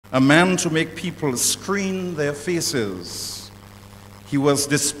a man to make people screen their faces. He was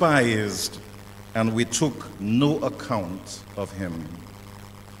despised, and we took no account of him.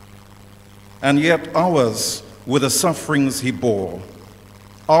 And yet ours were the sufferings he bore,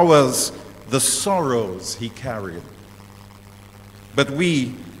 ours the sorrows he carried. But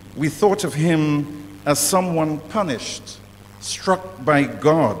we thought of him as someone punished, struck by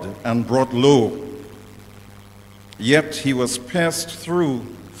God and brought low. Yet he was pierced through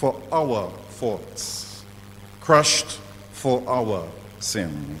for our faults, crushed for our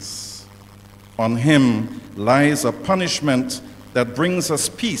sins. On him lies a punishment that brings us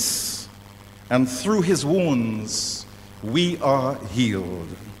peace, and through his wounds we are healed.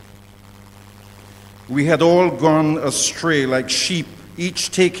 We had all gone astray like sheep,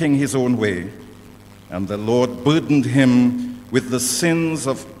 each taking his own way, and the Lord burdened him with the sins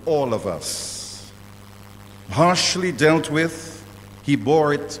of all of us. Harshly dealt with, he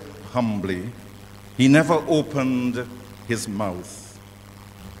bore it humbly. He never opened his mouth.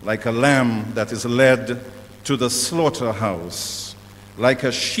 Like a lamb that is led to the slaughterhouse, like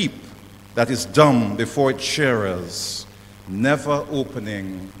a sheep that is dumb before its shearers, never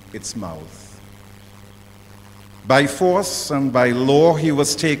opening its mouth. By force and by law he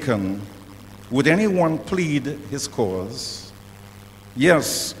was taken. Would anyone plead his cause?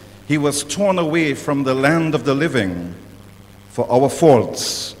 Yes, he was torn away from the land of the living, for our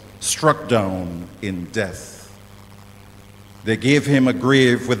faults, struck down in death. They gave him a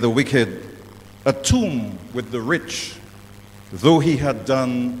grave with the wicked, a tomb with the rich, though he had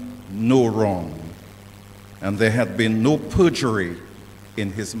done no wrong, and there had been no perjury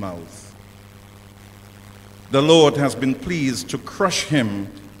in his mouth. The Lord has been pleased to crush him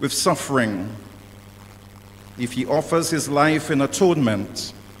with suffering. If he offers his life in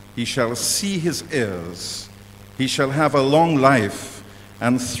atonement, he shall see his heirs. He shall have a long life,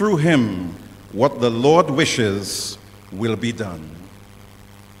 and through him what the Lord wishes will be done.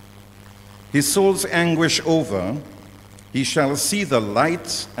 His soul's anguish over, he shall see the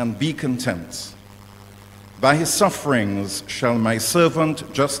light and be content. By his sufferings shall my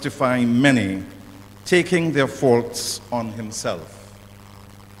servant justify many, taking their faults on himself.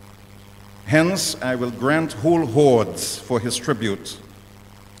 Hence I will grant whole hordes for his tribute.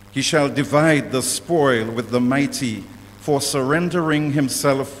 He shall divide the spoil with the mighty for surrendering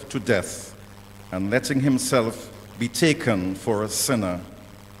himself to death and letting himself be taken for a sinner,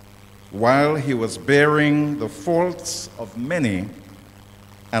 while he was bearing the faults of many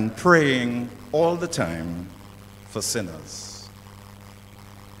and praying all the time for sinners.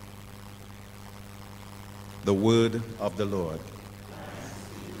 The word of the Lord.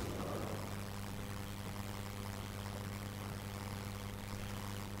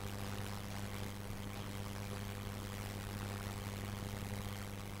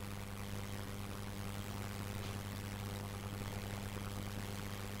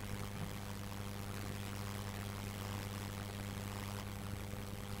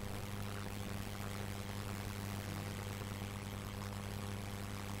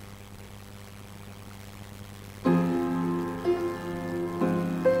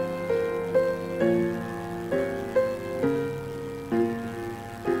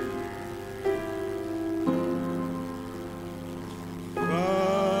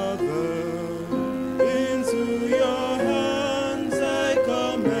 Into your hands I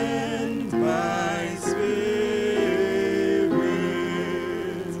commend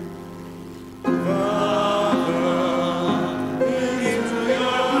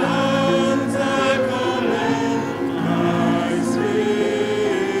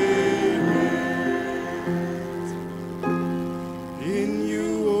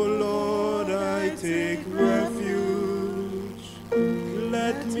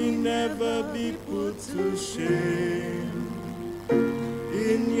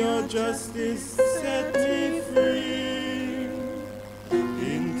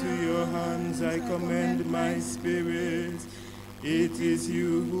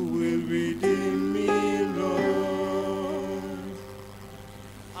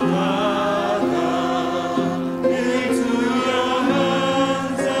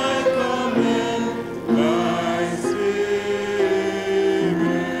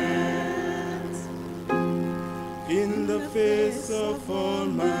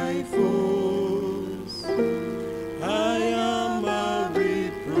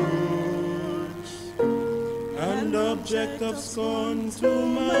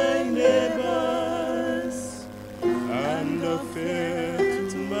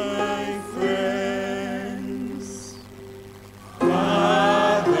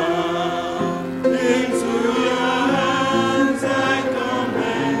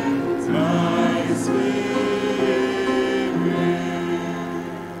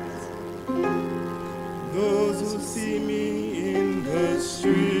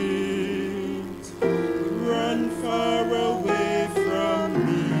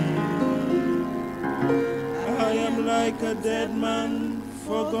like a dead man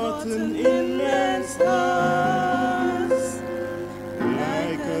forgotten in men's hearts,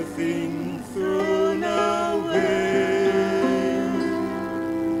 like a thing thrown away.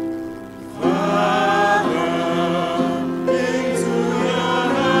 Father, into your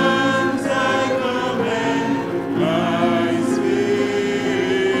hands I commend my spirit.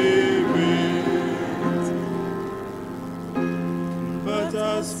 But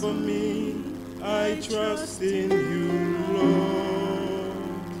as for me, I trust in you, Lord.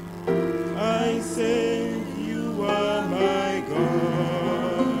 I say you are my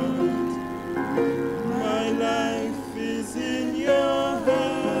God. My life is in your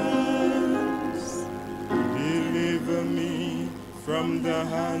hands. Deliver me from the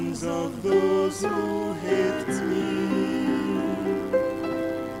hands of those who hate me.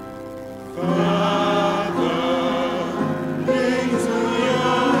 Father, into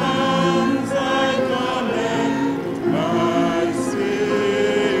your hands I commend my spirit.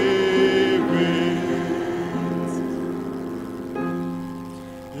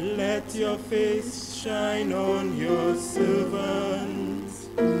 Let your face shine on your servants.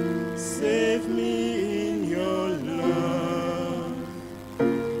 Save me in your love.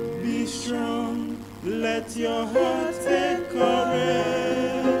 Be strong, let your heart take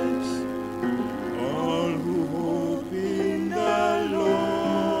courage. All who hope in the Lord.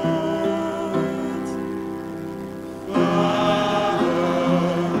 Father,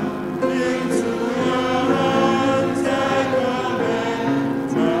 into your hands I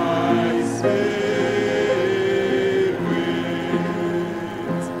commend my spirit.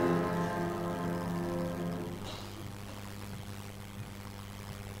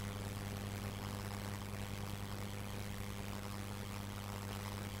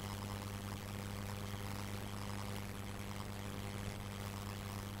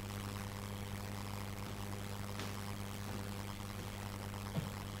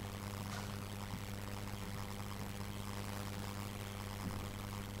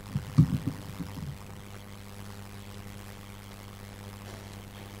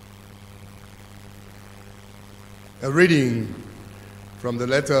 A reading from the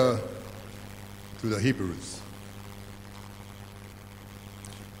letter to the Hebrews.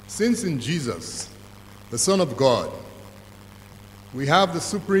 Since in Jesus, the Son of God, we have the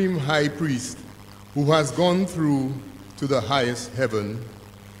supreme high priest who has gone through to the highest heaven,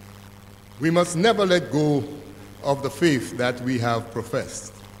 we must never let go of the faith that we have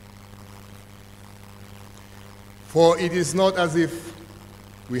professed. For it is not as if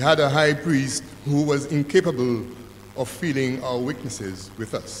we had a high priest who was incapable of feeling our weaknesses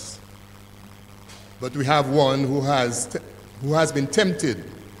with us, but we have one who has been tempted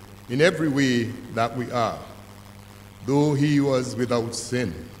in every way that we are, though he was without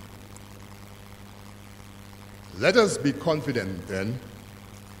sin. Let us be confident, then,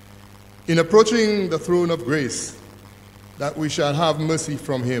 in approaching the throne of grace, that we shall have mercy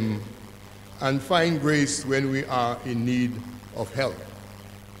from him and find grace when we are in need of help.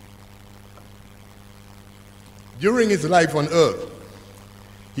 During his life on earth,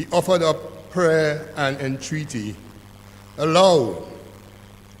 he offered up prayer and entreaty aloud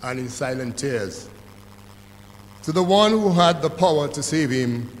and in silent tears to the one who had the power to save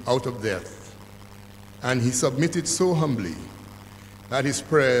him out of death. And he submitted so humbly that his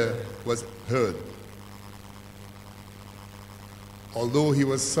prayer was heard. Although he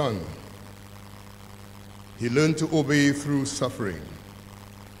was son, he learned to obey through suffering.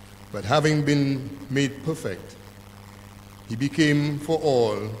 But having been made perfect, he became for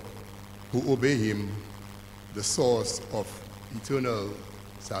all who obey him the source of eternal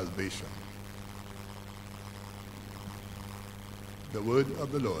salvation. The word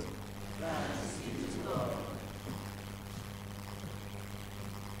of the Lord. Thanks be to God.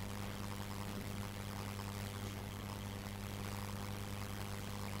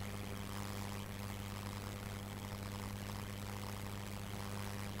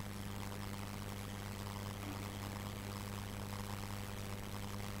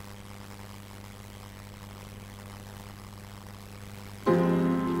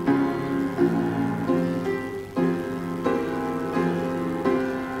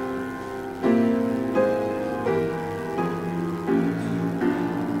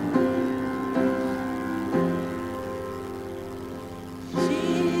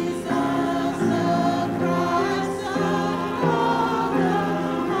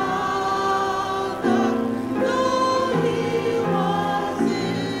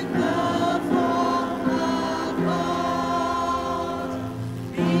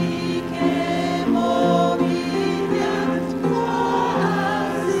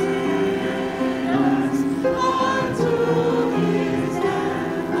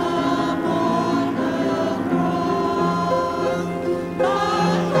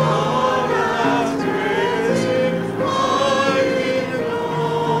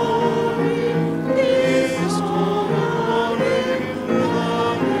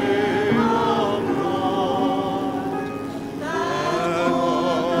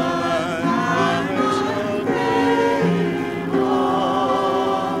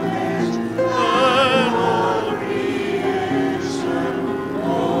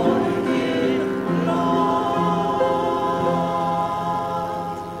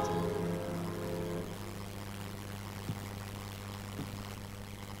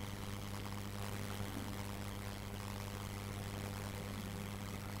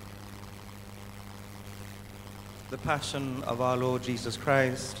 The Passion of our Lord Jesus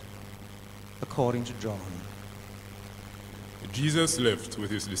Christ, according to John. Jesus left with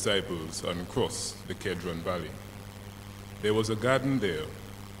his disciples and crossed the Kedron Valley. There was a garden there,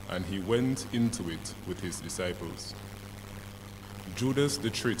 and he went into it with his disciples. Judas the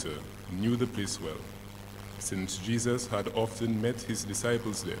traitor knew the place well, since Jesus had often met his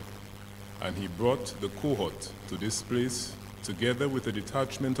disciples there, and he brought the cohort to this place together with a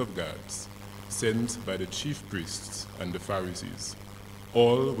detachment of guards sent by the chief priests and the Pharisees,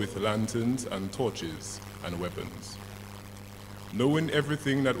 all with lanterns and torches and weapons. Knowing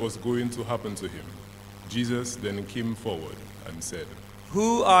everything that was going to happen to him, Jesus then came forward and said,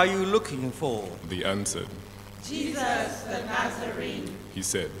 "Who are you looking for?" They answered, "Jesus the Nazarene." He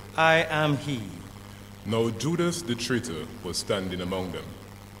said, "I am he." Now Judas the traitor was standing among them.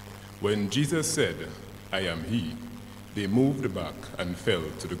 When Jesus said, "I am he," they moved back and fell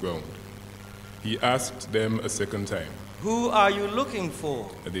to the ground. He asked them a second time. "Who are you looking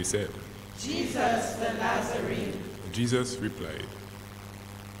for?" They said, "Jesus the Nazarene." Jesus replied,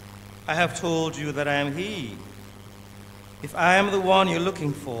 "I have told you that I am he. If I am the one you're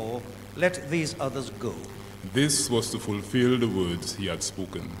looking for, let these others go." This was to fulfill the words he had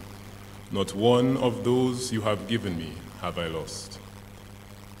spoken. Not one of those you have given me have I lost.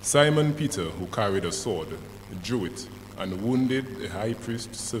 Simon Peter, who carried a sword, drew it and wounded the high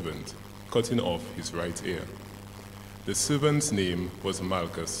priest's servant, cutting off his right ear. The servant's name was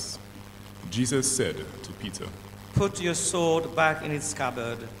Malchus. Jesus said to Peter, "Put your sword back in its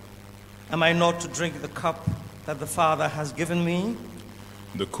scabbard. Am I not to drink the cup that the Father has given me?"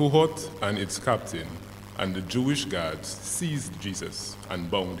 The cohort and its captain and the Jewish guards seized Jesus and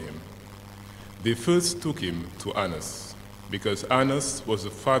bound him. They first took him to Annas, because Annas was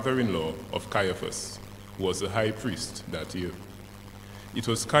the father-in-law of Caiaphas, who was the high priest that year. It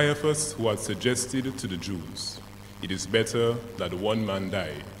was Caiaphas who had suggested to the Jews, "It is better that one man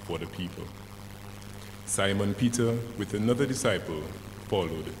die for the people." Simon Peter, with another disciple,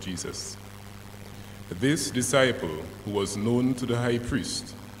 followed Jesus. This disciple, who was known to the high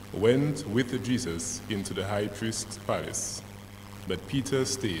priest, went with Jesus into the high priest's palace, but Peter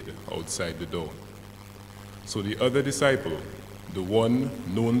stayed outside the door. So the other disciple, the one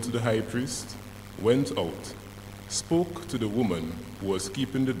known to the high priest, went out, spoke to the woman who was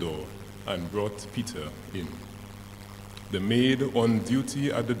keeping the door, and brought Peter in. The maid on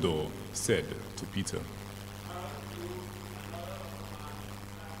duty at the door said to Peter,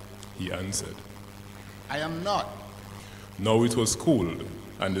 He answered, "I am not." Now it was cold,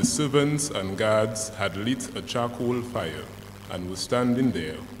 and the servants and guards had lit a charcoal fire and were standing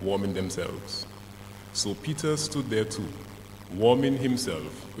there warming themselves. So Peter stood there too, warming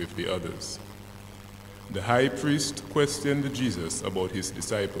himself with the others. The high priest questioned Jesus about his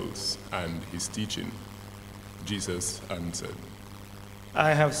disciples and his teaching. Jesus answered,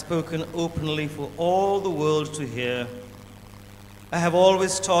 "I have spoken openly for all the world to hear. I have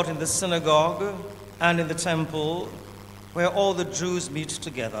always taught in the synagogue and in the temple, where all the Jews meet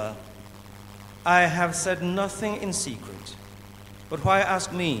together. I have said nothing in secret. But why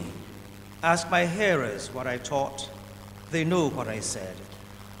ask me? Ask my hearers what I taught. They know what I said."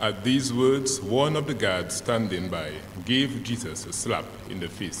 At these words, one of the guards standing by gave Jesus a slap in the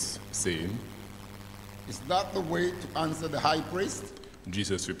face, saying, Is that the way to answer the high priest?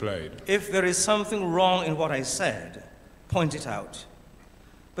 Jesus replied, "If there is something wrong in what I said, point it out.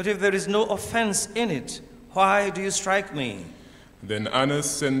 But if there is no offense in it, why do you strike me?" Then Annas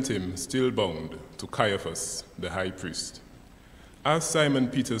sent him, still bound, to Caiaphas, the high priest. As Simon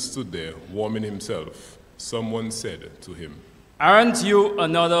Peter stood there, warming himself, someone said to him, "Aren't you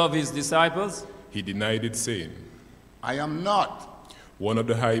another of his disciples?" He denied it, saying, I am not. One of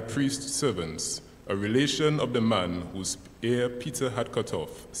the high priest's servants, a relation of the man whose ear Peter had cut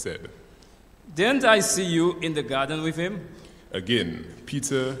off, said, "Didn't I see you in the garden with him?" Again,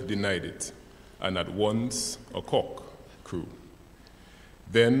 Peter denied it, and at once a cock crew.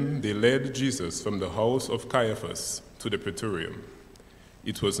 Then they led Jesus from the house of Caiaphas to the praetorium.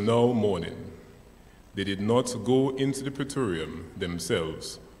 It was now morning. They did not go into the praetorium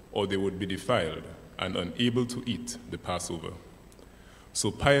themselves, or they would be defiled and unable to eat the Passover.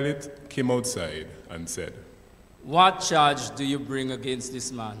 So Pilate came outside and said, "What charge do you bring against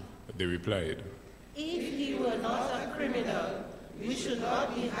this man?" They replied, If he were not a criminal, we should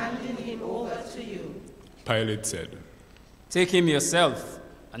not be handing him over to you. Pilate said, "Take him yourself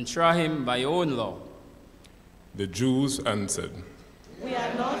and try him by your own law." The Jews answered, We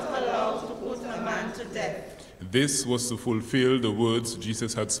are not allowed to put a man to death. This was to fulfill the words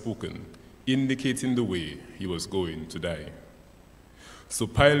Jesus had spoken, indicating the way he was going to die. So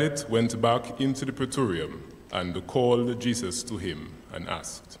Pilate went back into the praetorium and called Jesus to him and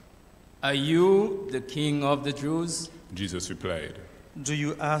asked, "Are you the king of the Jews?" Jesus replied, Do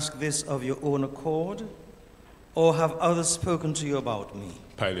you ask this of your own accord, or have others spoken to you about me?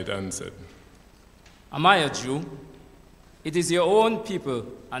 Pilate answered, "Am I a Jew? It is your own people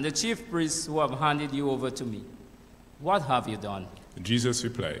and the chief priests who have handed you over to me. What have you done?" Jesus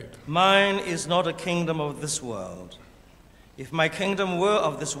replied, Mine is not a kingdom of this world. If my kingdom were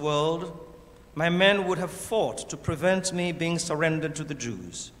of this world, my men would have fought to prevent me being surrendered to the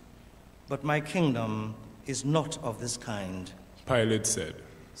Jews. But my kingdom is not of this kind. Pilate said,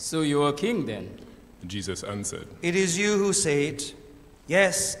 "So you are a king then?" Jesus answered, It is you who say it.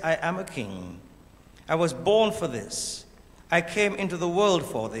 Yes, I am a king. I was born for this. I came into the world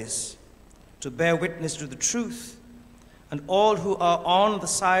for this, to bear witness to the truth. And all who are on the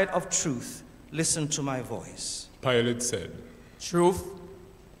side of truth listen to my voice. Pilate said, "Truth?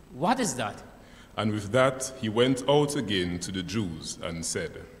 What is that?" and with that he went out again to the Jews and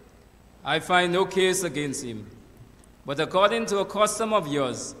said, "I find no case against him. But according to a custom of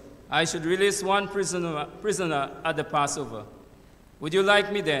yours, I should release one prisoner at the Passover. Would you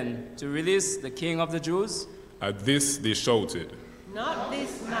like me then to release the king of the Jews?" At this they shouted. Not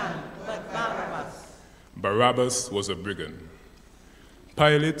this man, but Barabbas. Barabbas was a brigand.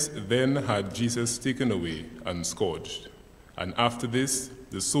 Pilate then had Jesus taken away and scourged, and after this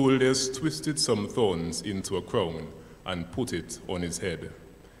the soldiers twisted some thorns into a crown and put it on his head,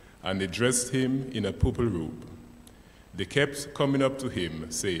 and they dressed him in a purple robe. They kept coming up to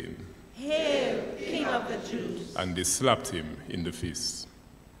him, saying, "Hail, King of the Jews!" and they slapped him in the face.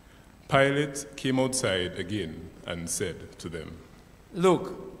 Pilate came outside again and said to them,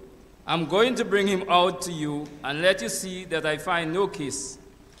 "Look, I'm going to bring him out to you and let you see that I find no case."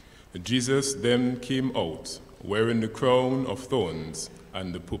 Jesus then came out, wearing the crown of thorns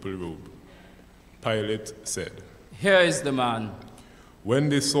and the purple robe. Pilate said, "Here is the man." When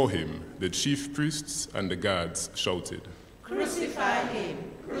they saw him, the chief priests and the guards shouted. "Crucify him!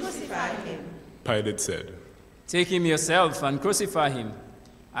 Crucify him!" Pilate said, "Take him yourself and crucify him.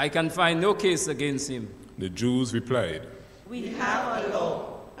 I can find no case against him." The Jews replied, "We have a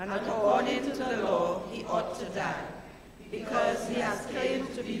law, and according to the law he ought to die, because he has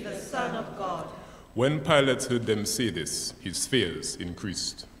claimed to be the Son of God." When Pilate heard them say this, his fears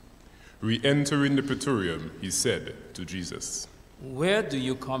increased. Re-entering the praetorium, he said to Jesus, "Where do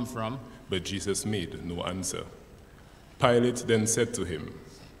you come from?" But Jesus made no answer. Pilate then said to him,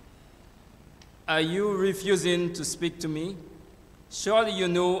 "Are you refusing to speak to me? Surely you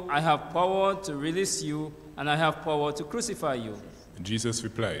know I have power to release you, and I have power to crucify you." Jesus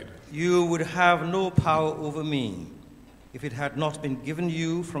replied, You would have no power over me if it had not been given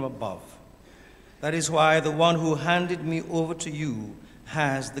you from above. That is why the one who handed me over to you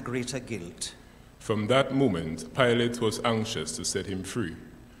has the greater guilt. From that moment, Pilate was anxious to set him free,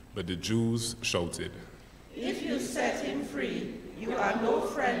 but the Jews shouted, "If you set him free, you are no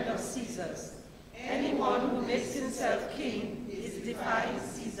friend of Caesar's. Anyone who makes himself king is defying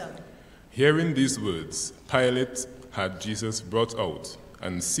Caesar." Hearing these words, Pilate had Jesus brought out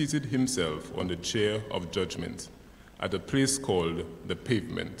and seated himself on the chair of judgment at a place called the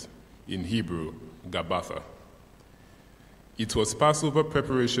Pavement, in Hebrew, Gabbatha. It was Passover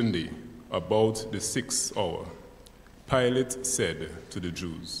preparation day, about the 6th hour. Pilate said to the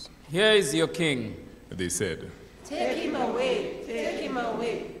Jews, "Here is your king." They said, "Take him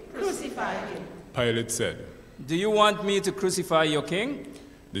away, crucify him." Pilate said, "Do you want me to crucify your king?"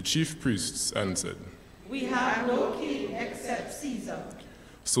 The chief priests answered, "We have no king except Caesar."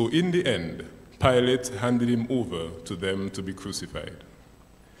 So in the end, Pilate handed him over to them to be crucified.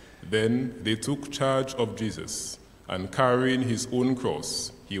 Then they took charge of Jesus, and carrying his own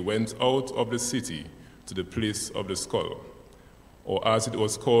cross, he went out of the city to the place of the skull, or as it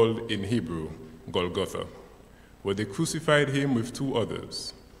was called in Hebrew, Golgotha, where they crucified him with two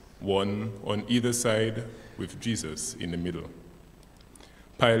others, one on either side with Jesus in the middle.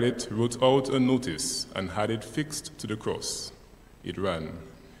 Pilate wrote out a notice and had it fixed to the cross. It ran,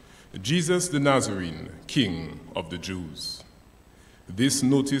 "Jesus the Nazarene, King of the Jews." This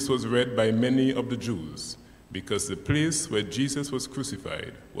notice was read by many of the Jews because the place where Jesus was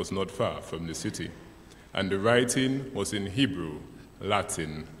crucified was not far from the city, and the writing was in Hebrew,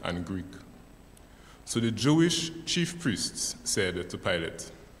 Latin, and Greek. So the Jewish chief priests said to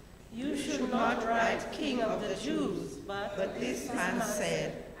Pilate, "You should not write King of the Jews, but this man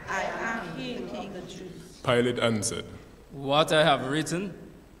said, 'I am King of the Jews.'" Pilate answered, "What I have written,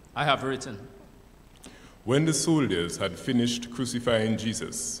 I have written." When the soldiers had finished crucifying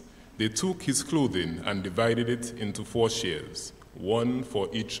Jesus, they took his clothing and divided it into 4 shares, one for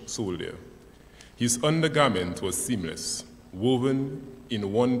each soldier. His undergarment was seamless, woven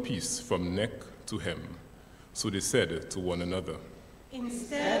in one piece from neck to hem. So they said to one another,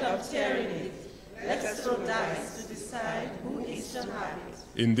 Instead of tearing it, let's throw dice to decide who is to have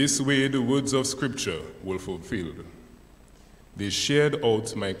it. In this way the words of Scripture were fulfilled. They shared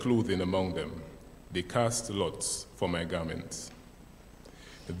out my clothing among them. They cast lots for my garments.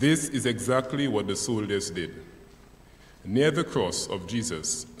 This is exactly what the soldiers did. Near the cross of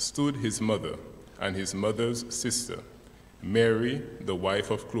Jesus stood his mother and his mother's sister, Mary, the wife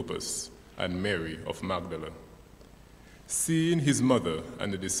of Clopas, and Mary of Magdala. Seeing his mother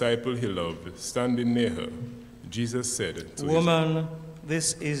and the disciple he loved standing near her, Jesus said to Woman,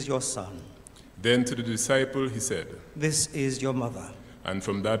 this is your son. Then to the disciple he said, This is your mother. And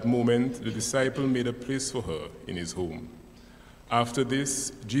from that moment the disciple made a place for her in his home. After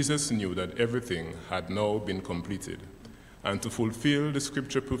this, Jesus knew that everything had now been completed, and to fulfill the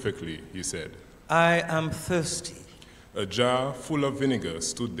Scripture perfectly, he said, I am thirsty. A jar full of vinegar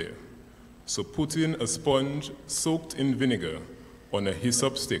stood there. So putting a sponge soaked in vinegar on a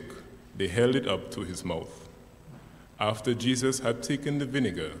hyssop stick, they held it up to his mouth. After Jesus had taken the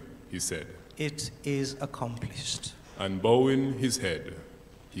vinegar, he said, It is accomplished. And bowing his head,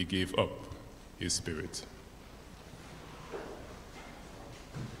 he gave up his spirit.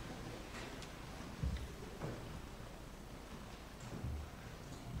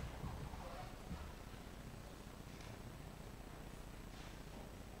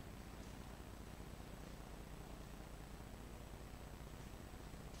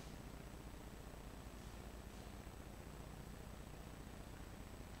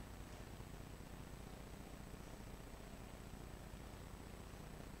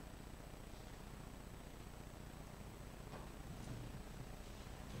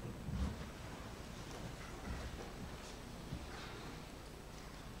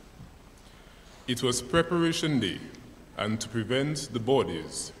 It was preparation day, and to prevent the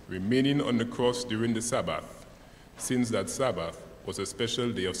bodies remaining on the cross during the Sabbath, since that Sabbath was a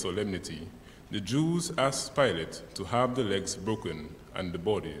special day of solemnity, the Jews asked Pilate to have the legs broken and the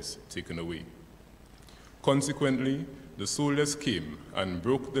bodies taken away. Consequently, the soldiers came and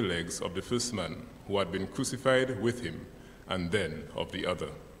broke the legs of the first man who had been crucified with him, and then of the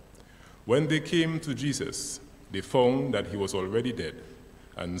other. When they came to Jesus, they found that he was already dead,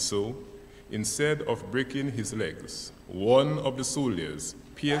 and so, instead of breaking his legs, one of the soldiers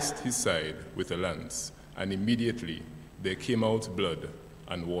pierced his side with a lance, and immediately there came out blood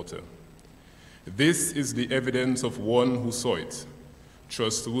and water. This is the evidence of one who saw it,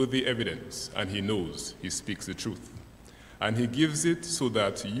 trustworthy evidence, and he knows he speaks the truth. And he gives it so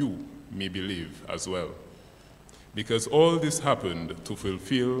that you may believe as well. Because all this happened to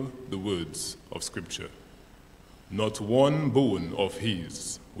fulfill the words of Scripture. Not one bone of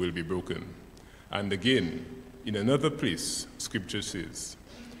his will be broken. And again, in another place, Scripture says,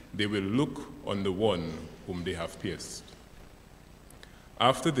 they will look on the one whom they have pierced.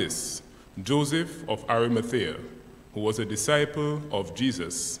 After this, Joseph of Arimathea, who was a disciple of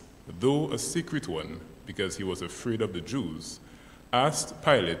Jesus, though a secret one because he was afraid of the Jews, asked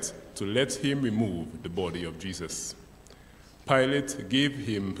Pilate to let him remove the body of Jesus. Pilate gave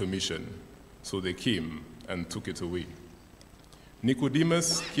him permission, so they came and took it away.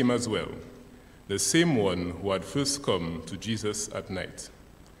 Nicodemus came as well, the same one who had first come to Jesus at night.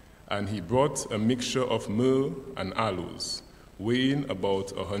 And he brought a mixture of myrrh and aloes, weighing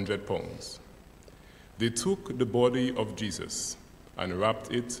about 100 pounds. They took the body of Jesus and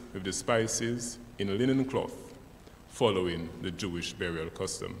wrapped it with the spices in a linen cloth, following the Jewish burial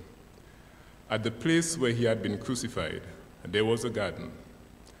custom. At the place where he had been crucified, there was a garden,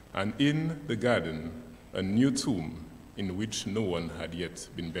 and in the garden, a new tomb in which no one had yet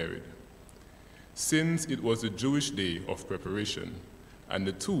been buried. Since it was a Jewish day of preparation, and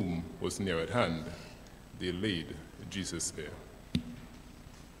the tomb was near at hand, they laid Jesus there.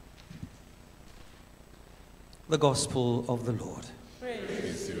 The Gospel of the Lord.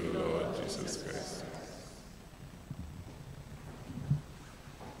 Praise you, Lord Jesus Christ.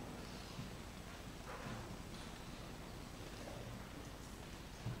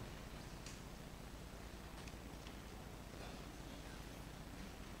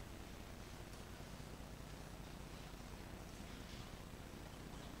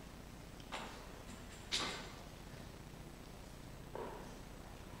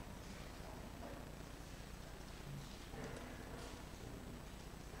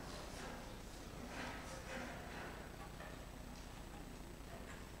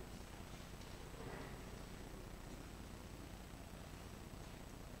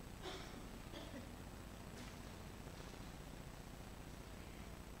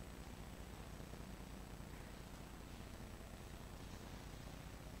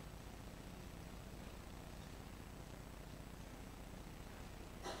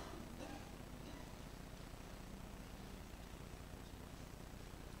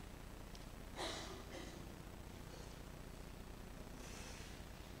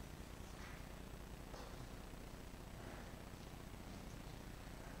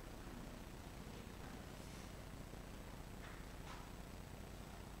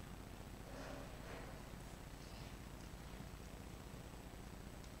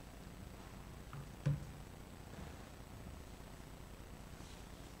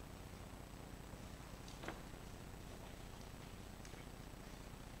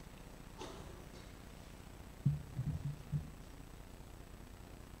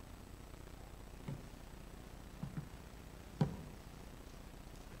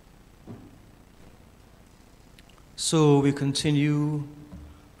 So we continue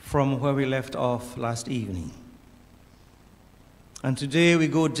from where we left off last evening. And today we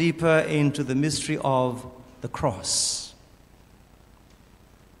go deeper into the mystery of the cross.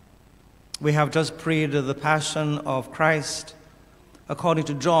 We have just prayed the Passion of Christ according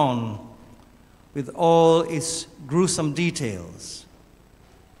to John, with all its gruesome details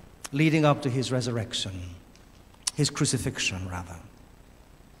leading up to his resurrection, his crucifixion, rather.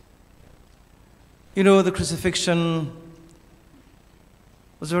 You know, the crucifixion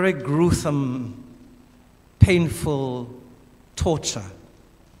was a very gruesome, painful torture.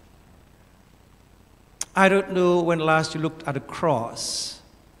 I don't know when last you looked at a cross,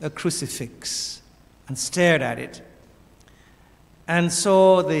 a crucifix, and stared at it and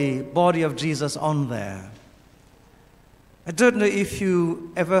saw the body of Jesus on there. I don't know if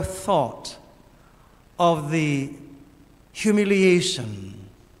you ever thought of the humiliation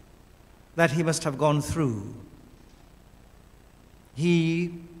that he must have gone through.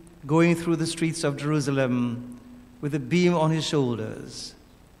 He going through the streets of Jerusalem with a beam on his shoulders,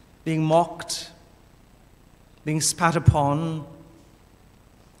 being mocked, being spat upon,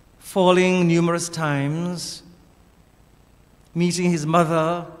 falling numerous times, meeting his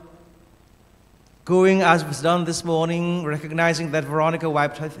mother, going, as was done this morning, recognizing that Veronica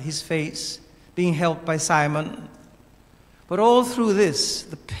wiped his face, being helped by Simon. But all through this,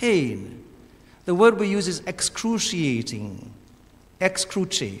 the pain, the word we use is excruciating,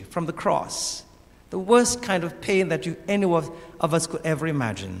 excruce, from the cross, the worst kind of pain that any of us could ever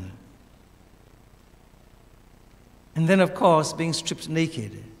imagine. And then, of course, being stripped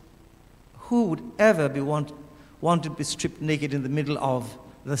naked. Who would ever want to be stripped naked in the middle of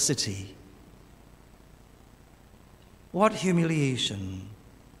the city? What humiliation.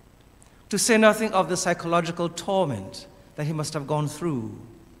 To say nothing of the psychological torment that he must have gone through,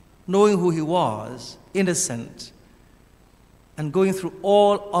 knowing who he was, innocent, and going through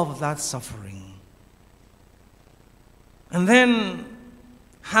all of that suffering. And then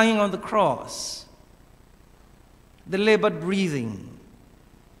hanging on the cross, the labored breathing.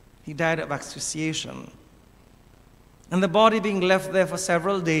 He died of asphyxiation. And the body being left there for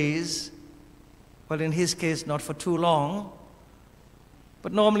several days, well, in his case, not for too long,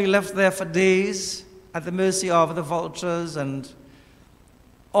 but normally left there for days at the mercy of the vultures, and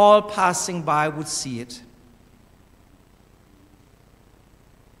all passing by would see it.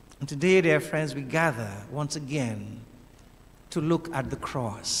 And today, dear friends, we gather once again to look at the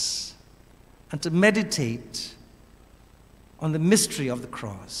cross and to meditate on the mystery of the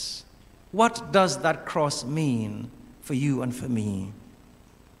cross. What does that cross mean for you and for me?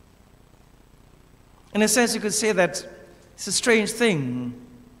 In a sense, you could say that it's a strange thing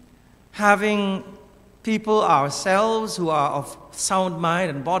having people, ourselves, who are of sound mind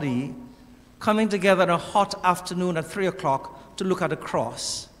and body, coming together on a hot afternoon at 3 o'clock to look at a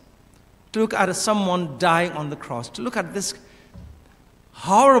cross, to look at someone dying on the cross, to look at this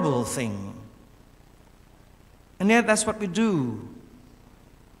horrible thing. And yet that's what we do.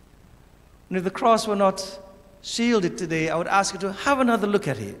 And if the cross were not shielded today, I would ask you to have another look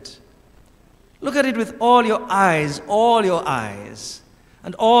at it. Look at it with all your eyes, and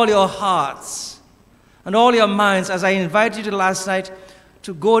all your hearts, and all your minds, as I invited you to last night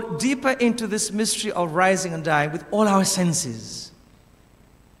to go deeper into this mystery of rising and dying with all our senses.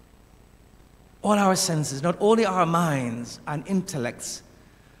 All our senses, not only our minds and intellects,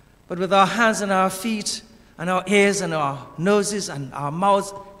 but with our hands and our feet and our ears and our noses and our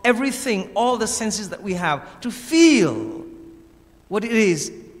mouths, everything, all the senses that we have, to feel what it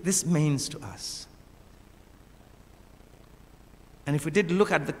is this means to us. And if we did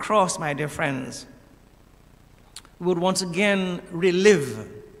look at the cross, my dear friends, we would once again relive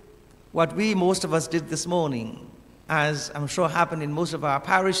what most of us did this morning, as I'm sure happened in most of our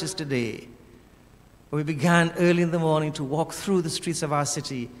parishes today, where we began early in the morning to walk through the streets of our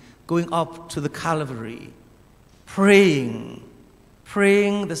city, going up to the Calvary, praying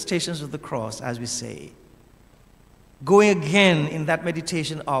the Stations of the Cross, as we say. Going again in that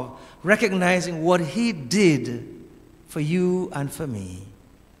meditation of recognizing what he did for you and for me.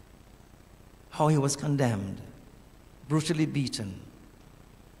 How he was condemned, brutally beaten,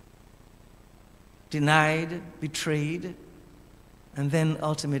 denied, betrayed, and then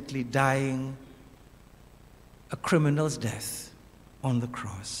ultimately dying a criminal's death on the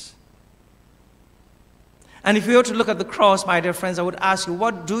cross. And if we were to look at the cross, my dear friends, I would ask you,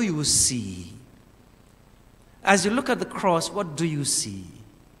 what do you see? As you look at the cross, what do you see?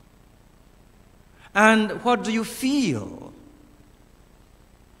 And what do you feel?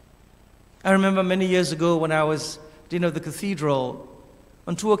 I remember many years ago when I was dean of the cathedral,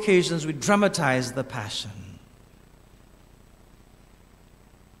 on 2 occasions we dramatized the Passion.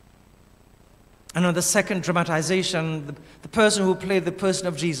 And on the second dramatization, the person who played the person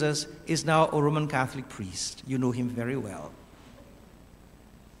of Jesus is now a Roman Catholic priest. You know him very well.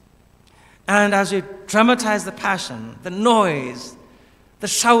 And as we dramatize the passion, the noise, the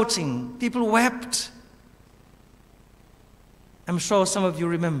shouting, people wept. I'm sure some of you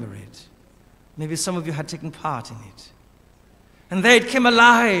remember it. Maybe some of you had taken part in it. And there it came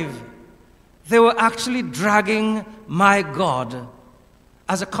alive. They were actually dragging my God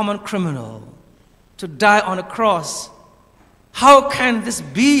as a common criminal to die on a cross. How can this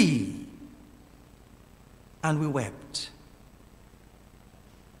be? And we wept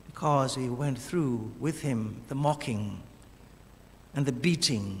because we went through with him the mocking and the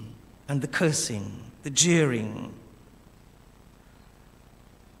beating and the cursing, the jeering.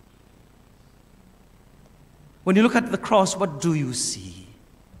 When you look at the cross, what do you see?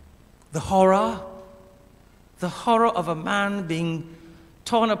 The horror of a man being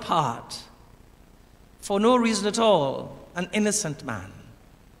torn apart for no reason at all, an innocent man,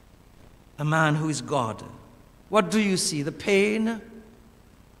 a man who is God. What do you see? The pain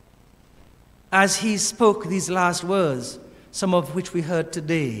as he spoke these last words, some of which we heard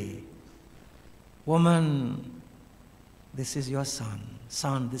today. Woman, this is your son.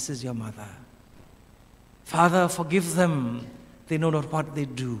 Son, this is your mother. Father, forgive them. They know not what they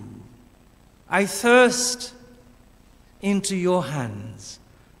do. I thirst. Into your hands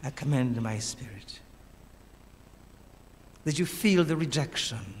I commend my spirit. Did you feel the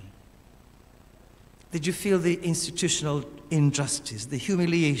rejection? Did you feel the institutional injustice, the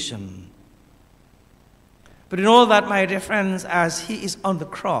humiliation? But in all that, my dear friends, as he is on the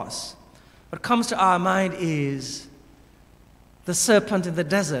cross, what comes to our mind is the serpent in the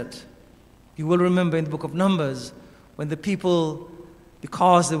desert. You will remember in the book of Numbers when the people,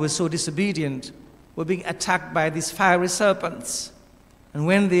 because they were so disobedient, were being attacked by these fiery serpents. And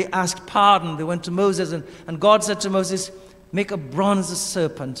when they asked pardon, they went to Moses, and God said to Moses, make a bronze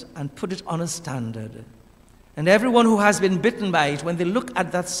serpent and put it on a standard. And everyone who has been bitten by it, when they look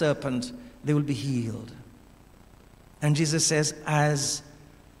at that serpent, they will be healed. And Jesus says, as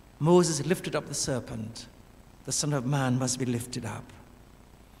Moses lifted up the serpent, the Son of Man must be lifted up.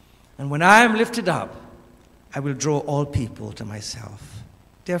 And when I am lifted up, I will draw all people to myself.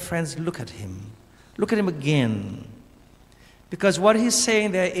 Dear friends, look at him. Look at him again. Because what he's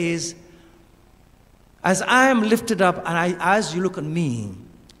saying there is, as I am lifted up and as you look at me,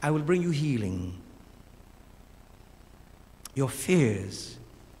 I will bring you healing. Your fears,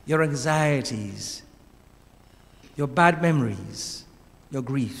 your anxieties, your bad memories, your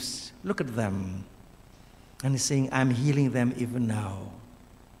griefs, look at them. And he's saying, I'm healing them even now.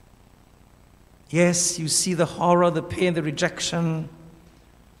 Yes, you see the horror, the pain, the rejection,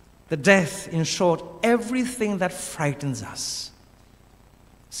 the death, in short, everything that frightens us.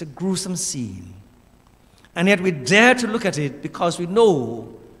 It's a gruesome scene. And yet we dare to look at it because we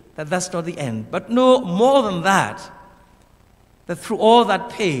know that that's not the end. But no, more than that, that through all that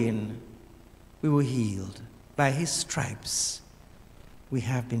pain, we were healed. By his stripes, we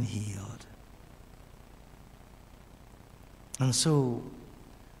have been healed. And so,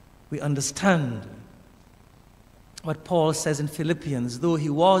 we understand what Paul says in Philippians, though he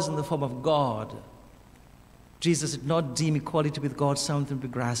was in the form of God, Jesus did not deem equality with God something to be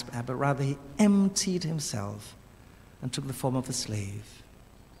grasped at, but rather he emptied himself and took the form of a slave.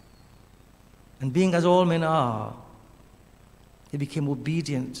 And being as all men are, he became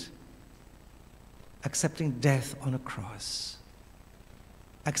obedient, accepting death on a cross.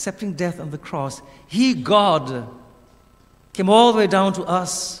 Accepting death on the cross, he, God, came all the way down to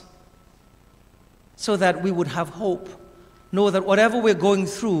us so that we would have hope. Know that whatever we're going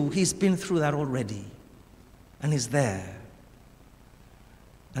through, he's been through that already. And he's there.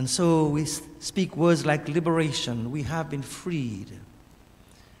 And so we speak words like liberation. We have been freed.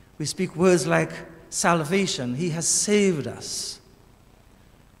 We speak words like salvation. He has saved us.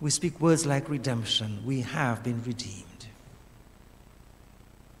 We speak words like redemption. We have been redeemed.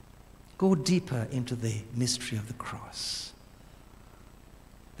 Go deeper into the mystery of the cross.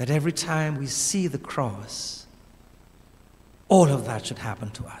 That every time we see the cross, all of that should happen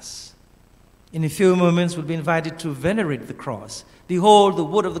to us. In a few moments, we'll be invited to venerate the cross. Behold the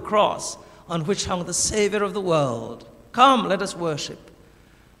wood of the cross on which hung the Savior of the world. Come, let us worship.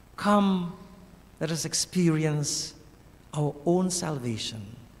 Come, let us experience our own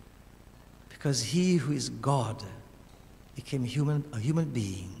salvation. Because he who is God became a human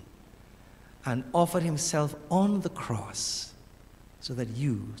being and offered himself on the cross so that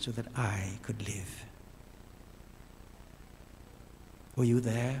I could live. Were you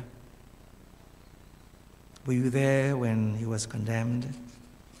there? Were you there when he was condemned?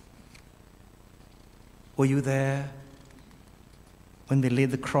 Were you there when they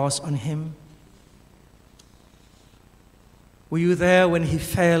laid the cross on him? Were you there when he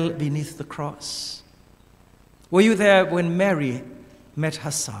fell beneath the cross? Were you there when Mary met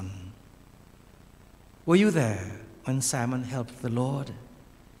her son? Were you there when Simon helped the Lord?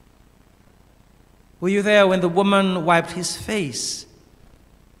 Were you there when the woman wiped his face?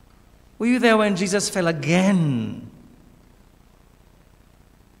 Were you there when Jesus fell again?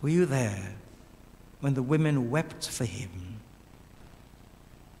 Were you there when the women wept for him?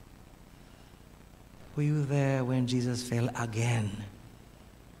 Were you there when Jesus fell again?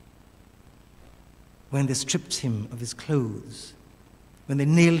 When they stripped him of his clothes? When they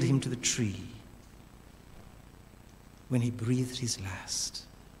nailed him to the tree? When he breathed his last?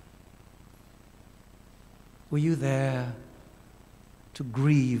 Were you there to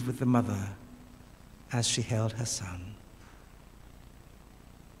grieve with the mother as she held her son?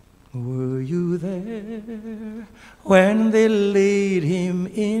 Were you there when they laid him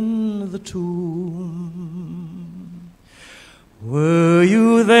in the tomb? Were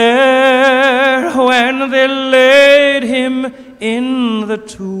you there when they laid him in the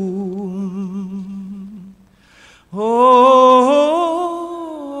tomb? Oh,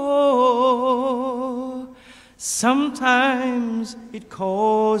 sometimes it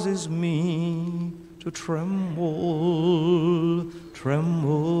causes me to tremble,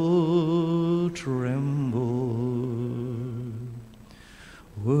 tremble, tremble.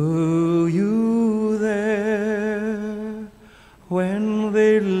 Were you there when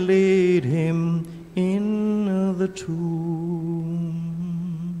they laid him in the tomb?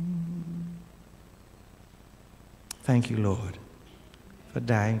 Thank you, Lord, for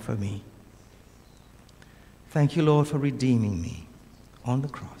dying for me. Thank you, Lord, for redeeming me on the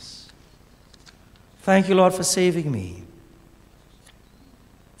cross. Thank you, Lord, for saving me.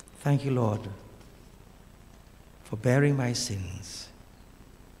 Thank you, Lord, for bearing my sins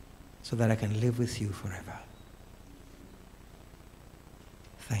so that I can live with you forever.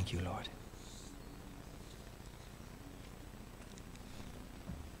 Thank you, Lord.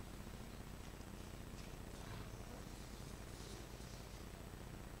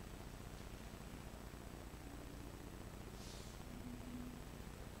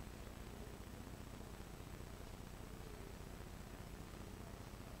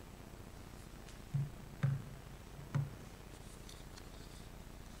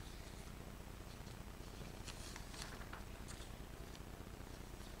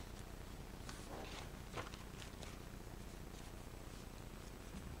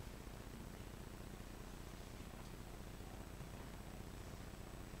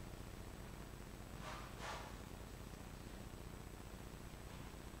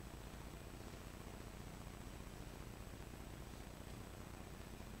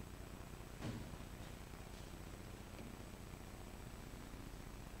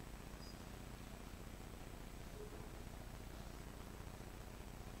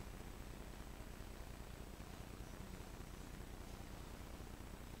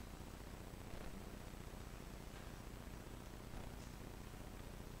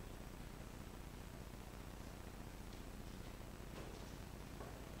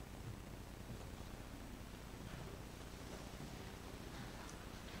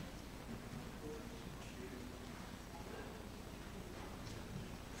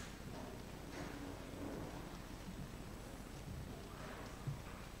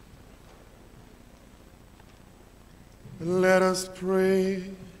 Let us pray,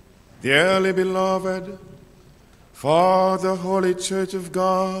 dearly beloved, for the Holy Church of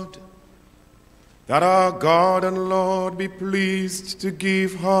God, that our God and Lord be pleased to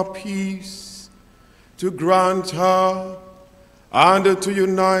give her peace, to grant her and to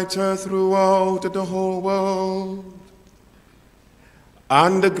unite her throughout the whole world,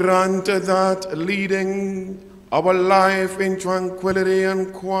 and grant that leading our life in tranquility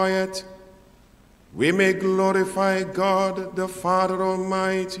and quiet, we may glorify God the Father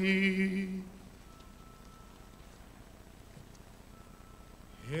Almighty.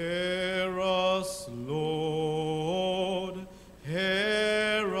 Hear us, Lord,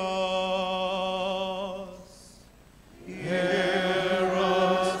 hear us. Hear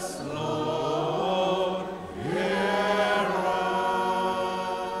us, Lord, hear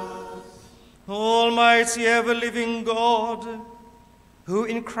us. Almighty ever-living God, who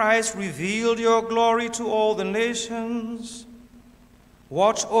in Christ revealed your glory to all the nations,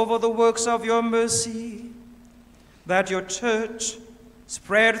 watch over the works of your mercy, that your church,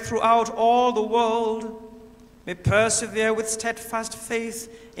 spread throughout all the world, may persevere with steadfast faith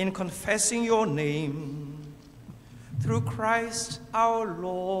in confessing your name. Through Christ our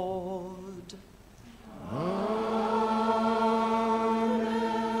Lord.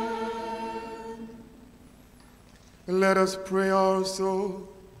 Let us pray also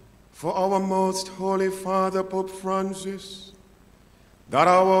for our most holy Father, Pope Francis, that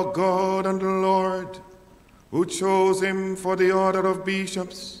our God and Lord, who chose him for the order of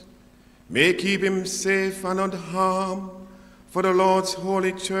bishops, may keep him safe and unharmed for the Lord's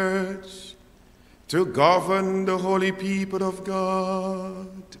holy church, to govern the holy people of God.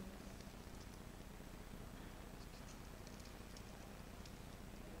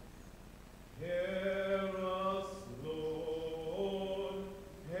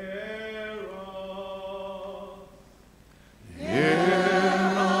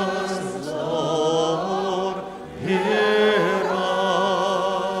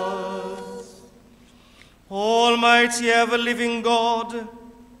 Almighty ever-living God,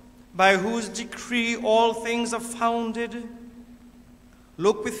 by whose decree all things are founded,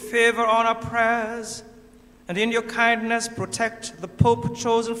 look with favor on our prayers, and in your kindness protect the Pope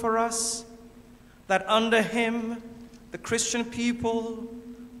chosen for us, that under him the Christian people,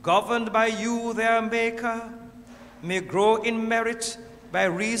 governed by you, their Maker, may grow in merit by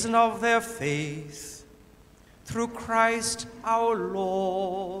reason of their faith. Through Christ our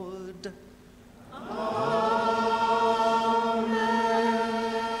Lord.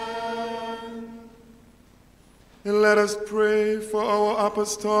 And let us pray for our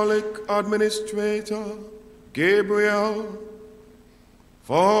apostolic administrator, Gabriel,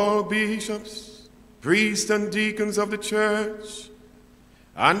 for all bishops, priests, and deacons of the church,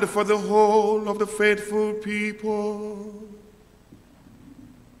 and for the whole of the faithful people.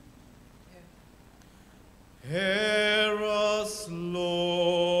 Hear us,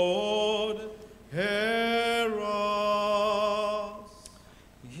 Lord, hear us.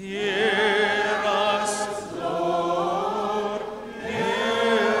 Hear us, Lord,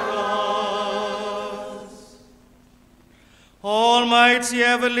 hear us. Almighty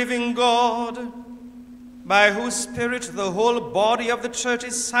ever-living God, by whose Spirit the whole body of the church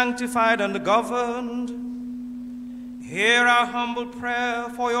is sanctified and governed, hear our humble prayer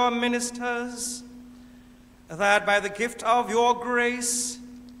for your ministers, that by the gift of your grace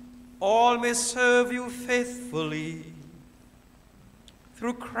all may serve you faithfully.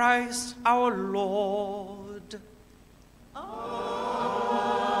 Through Christ our Lord.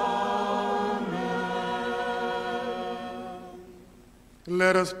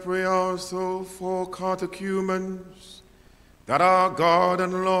 Let us pray also for catechumens, that our God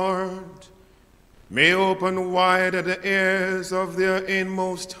and Lord may open wide the ears of their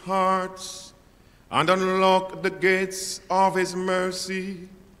inmost hearts and unlock the gates of his mercy,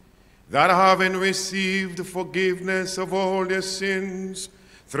 that having received forgiveness of all their sins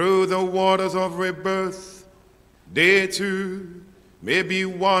through the waters of rebirth, they too may be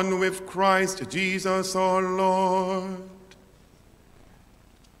one with Christ Jesus our Lord.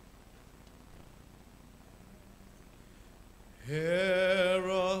 Hear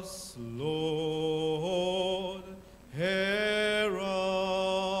us, Lord, hear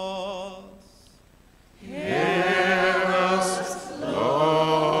us. Hear us,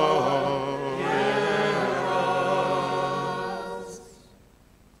 Lord, hear us.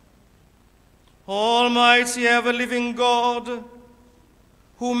 Almighty ever-living God,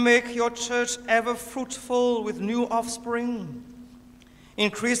 who make your church ever fruitful with new offspring,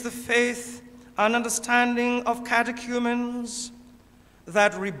 increase the faith and understanding of catechumens,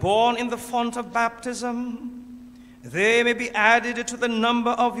 that reborn in the font of baptism, they may be added to the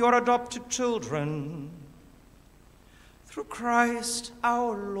number of your adopted children. Through Christ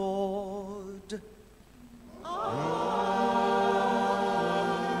our Lord.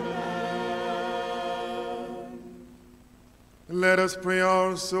 Let us pray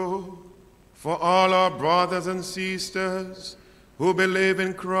also for all our brothers and sisters who believe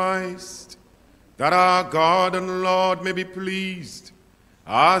in Christ, that our God and Lord may be pleased,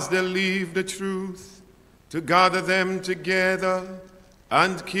 as they live the truth, to gather them together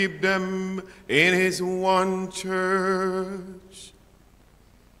and keep them in his one church.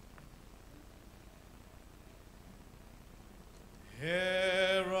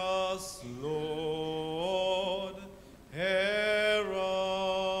 Hear us, Lord, hear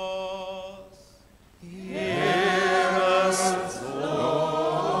us. Hear us,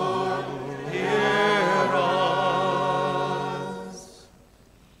 Lord, hear us.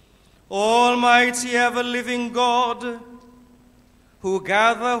 Almighty ever-living God, who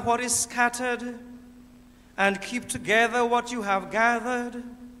gather what is scattered and keep together what you have gathered,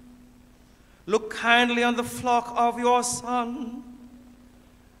 look kindly on the flock of your Son,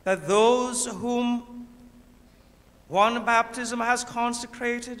 that those whom one baptism has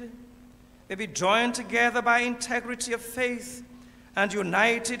consecrated may be joined together by integrity of faith and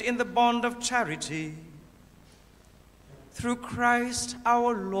united in the bond of charity. Through Christ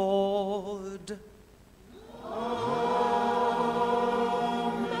our Lord.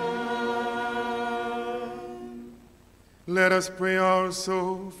 Let us pray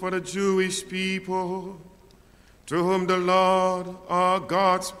also for the Jewish people, to whom the Lord our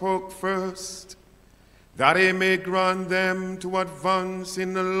God spoke first, that he may grant them to advance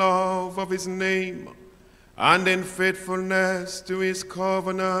in the love of his name and in faithfulness to his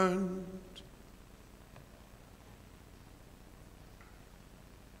covenant.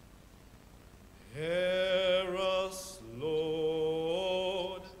 Hear us,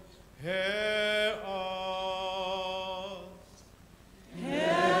 Lord, hear us.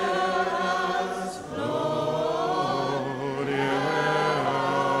 Hear us, Lord, hear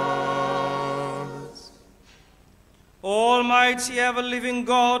us. Almighty ever-living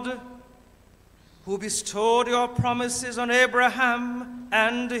God, who bestowed your promises on Abraham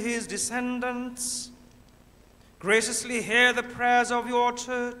and his descendants, graciously hear the prayers of your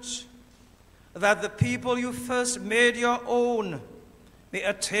church, that the people you first made your own may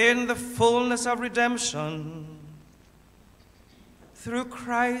attain the fullness of redemption. Through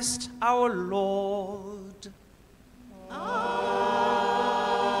Christ our Lord.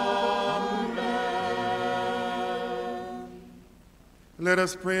 Let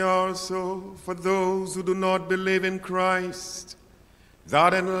us pray also for those who do not believe in Christ,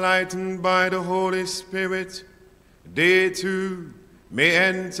 that enlightened by the Holy Spirit, they too may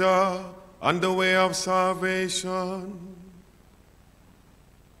enter on the way of salvation.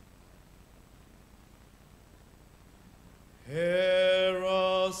 Hear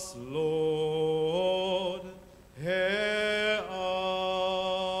us, Lord, hear us.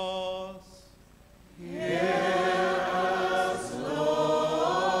 hear us,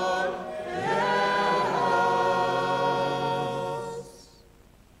 Lord, hear us.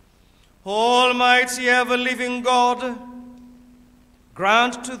 Almighty ever-living God,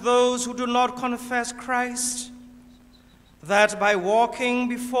 grant to those who do not confess Christ that by walking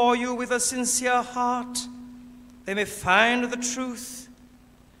before you with a sincere heart, they may find the truth,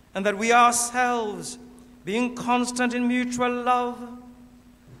 and that we ourselves, being constant in mutual love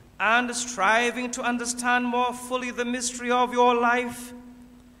and striving to understand more fully the mystery of your life,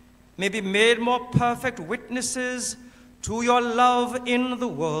 may be made more perfect witnesses to your love in the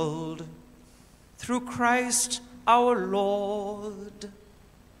world. Through Christ our Lord.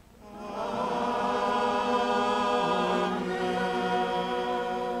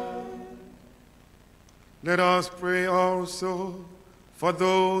 Let us pray also for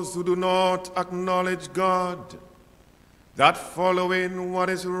those who do not acknowledge God, that following what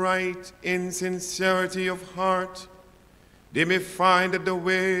is right in sincerity of heart, they may find the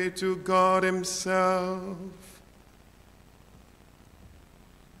way to God himself.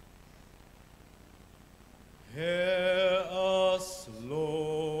 Hear us,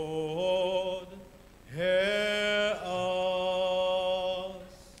 Lord, hear us.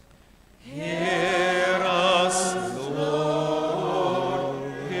 Hear us, Lord,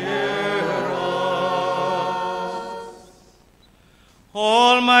 hear us.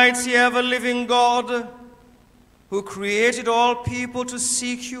 Almighty ever-living God, who created all people to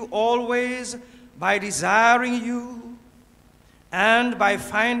seek you always by desiring you and by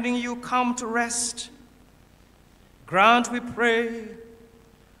finding you come to rest, grant, we pray,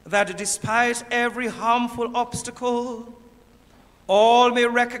 that despite every harmful obstacle, all may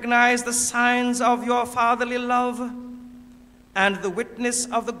recognize the signs of your fatherly love and the witness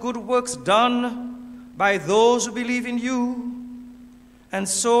of the good works done by those who believe in you, and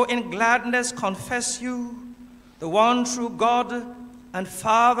so in gladness confess you, the one true God and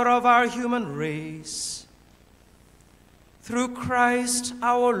Father of our human race. Through Christ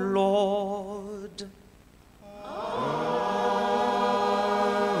our Lord.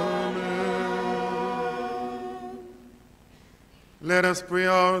 Let us pray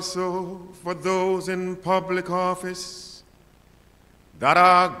also for those in public office, that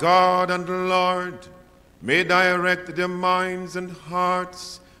our God and Lord may direct their minds and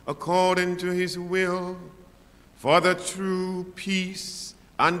hearts according to his will, for the true peace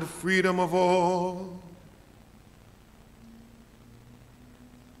and freedom of all.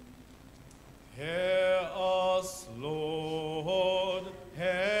 Hear us, Lord,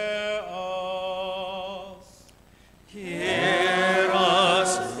 hear us. Hear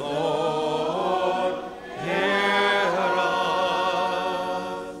us, Lord, hear us.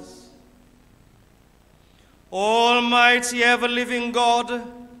 Almighty ever-living God,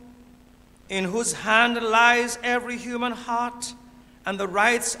 in whose hand lies every human heart and the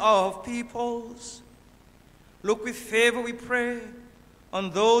rights of peoples. Look with favor, we pray,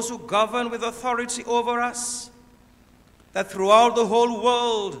 on those who govern with authority over us, that throughout the whole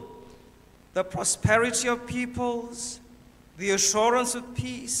world, the prosperity of peoples, the assurance of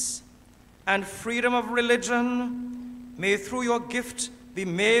peace, and freedom of religion may through your gift be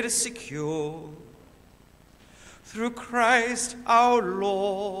made secure. Through Christ our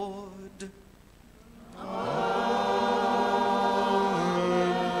Lord.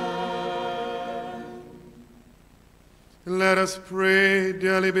 Let us pray,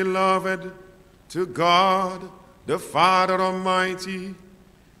 dearly beloved, to God, the Father Almighty,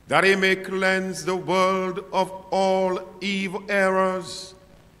 that he may cleanse the world of all evil errors,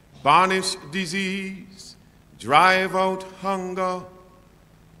 banish disease, drive out hunger,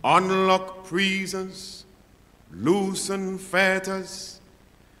 unlock prisons, loosen fetters,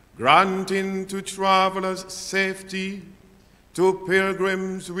 granting to travelers safety, to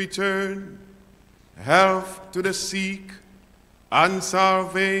pilgrims return, health to the sick, and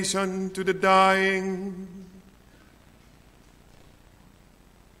salvation to the dying.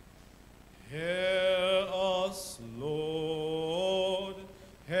 Hear us, Lord,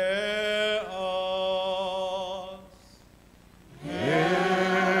 hear us.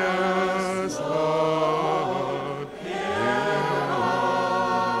 Hear us, Lord, hear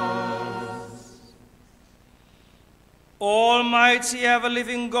us. Almighty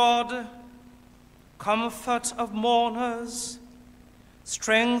ever-living God, comfort of mourners,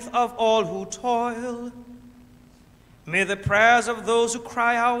 strength of all who toil, may the prayers of those who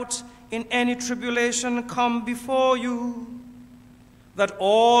cry out in any tribulation come before you, that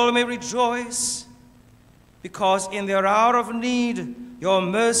all may rejoice, because in their hour of need your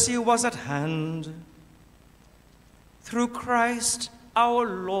mercy was at hand. Through Christ our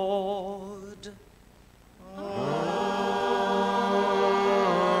Lord.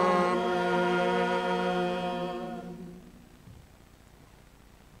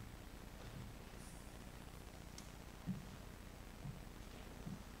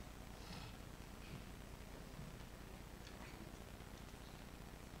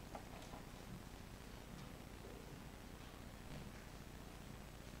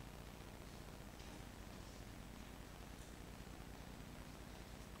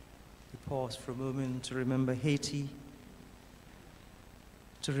 Pause for a moment to remember Haiti,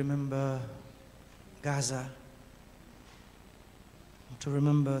 to remember Gaza, to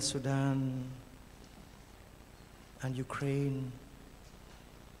remember Sudan and Ukraine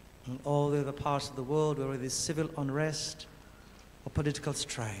and all the other parts of the world where there is civil unrest or political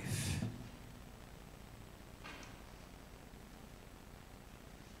strife.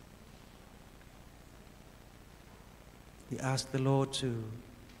 We ask the Lord to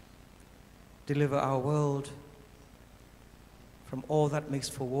deliver our world from all that makes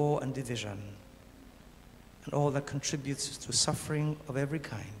for war and division and all that contributes to suffering of every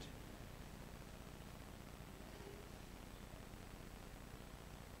kind.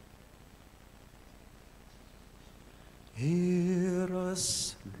 Hear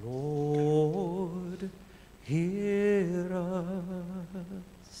us, Lord, hear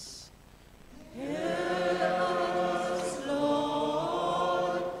us. Hear us,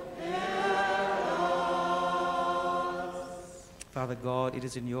 Lord, hear us. Father God, it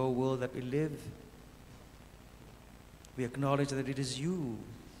is in your will that we live. We acknowledge that it is you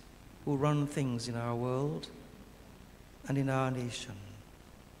who run things in our world and in our nation.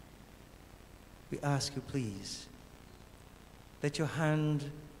 We ask you, please, let your hand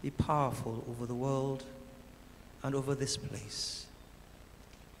be powerful over the world and over this place.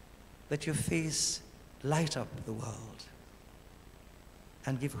 Let your face light up the world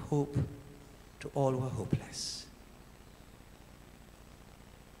and give hope to all who are hopeless.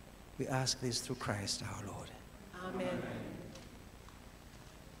 We ask this through Christ our Lord. Amen.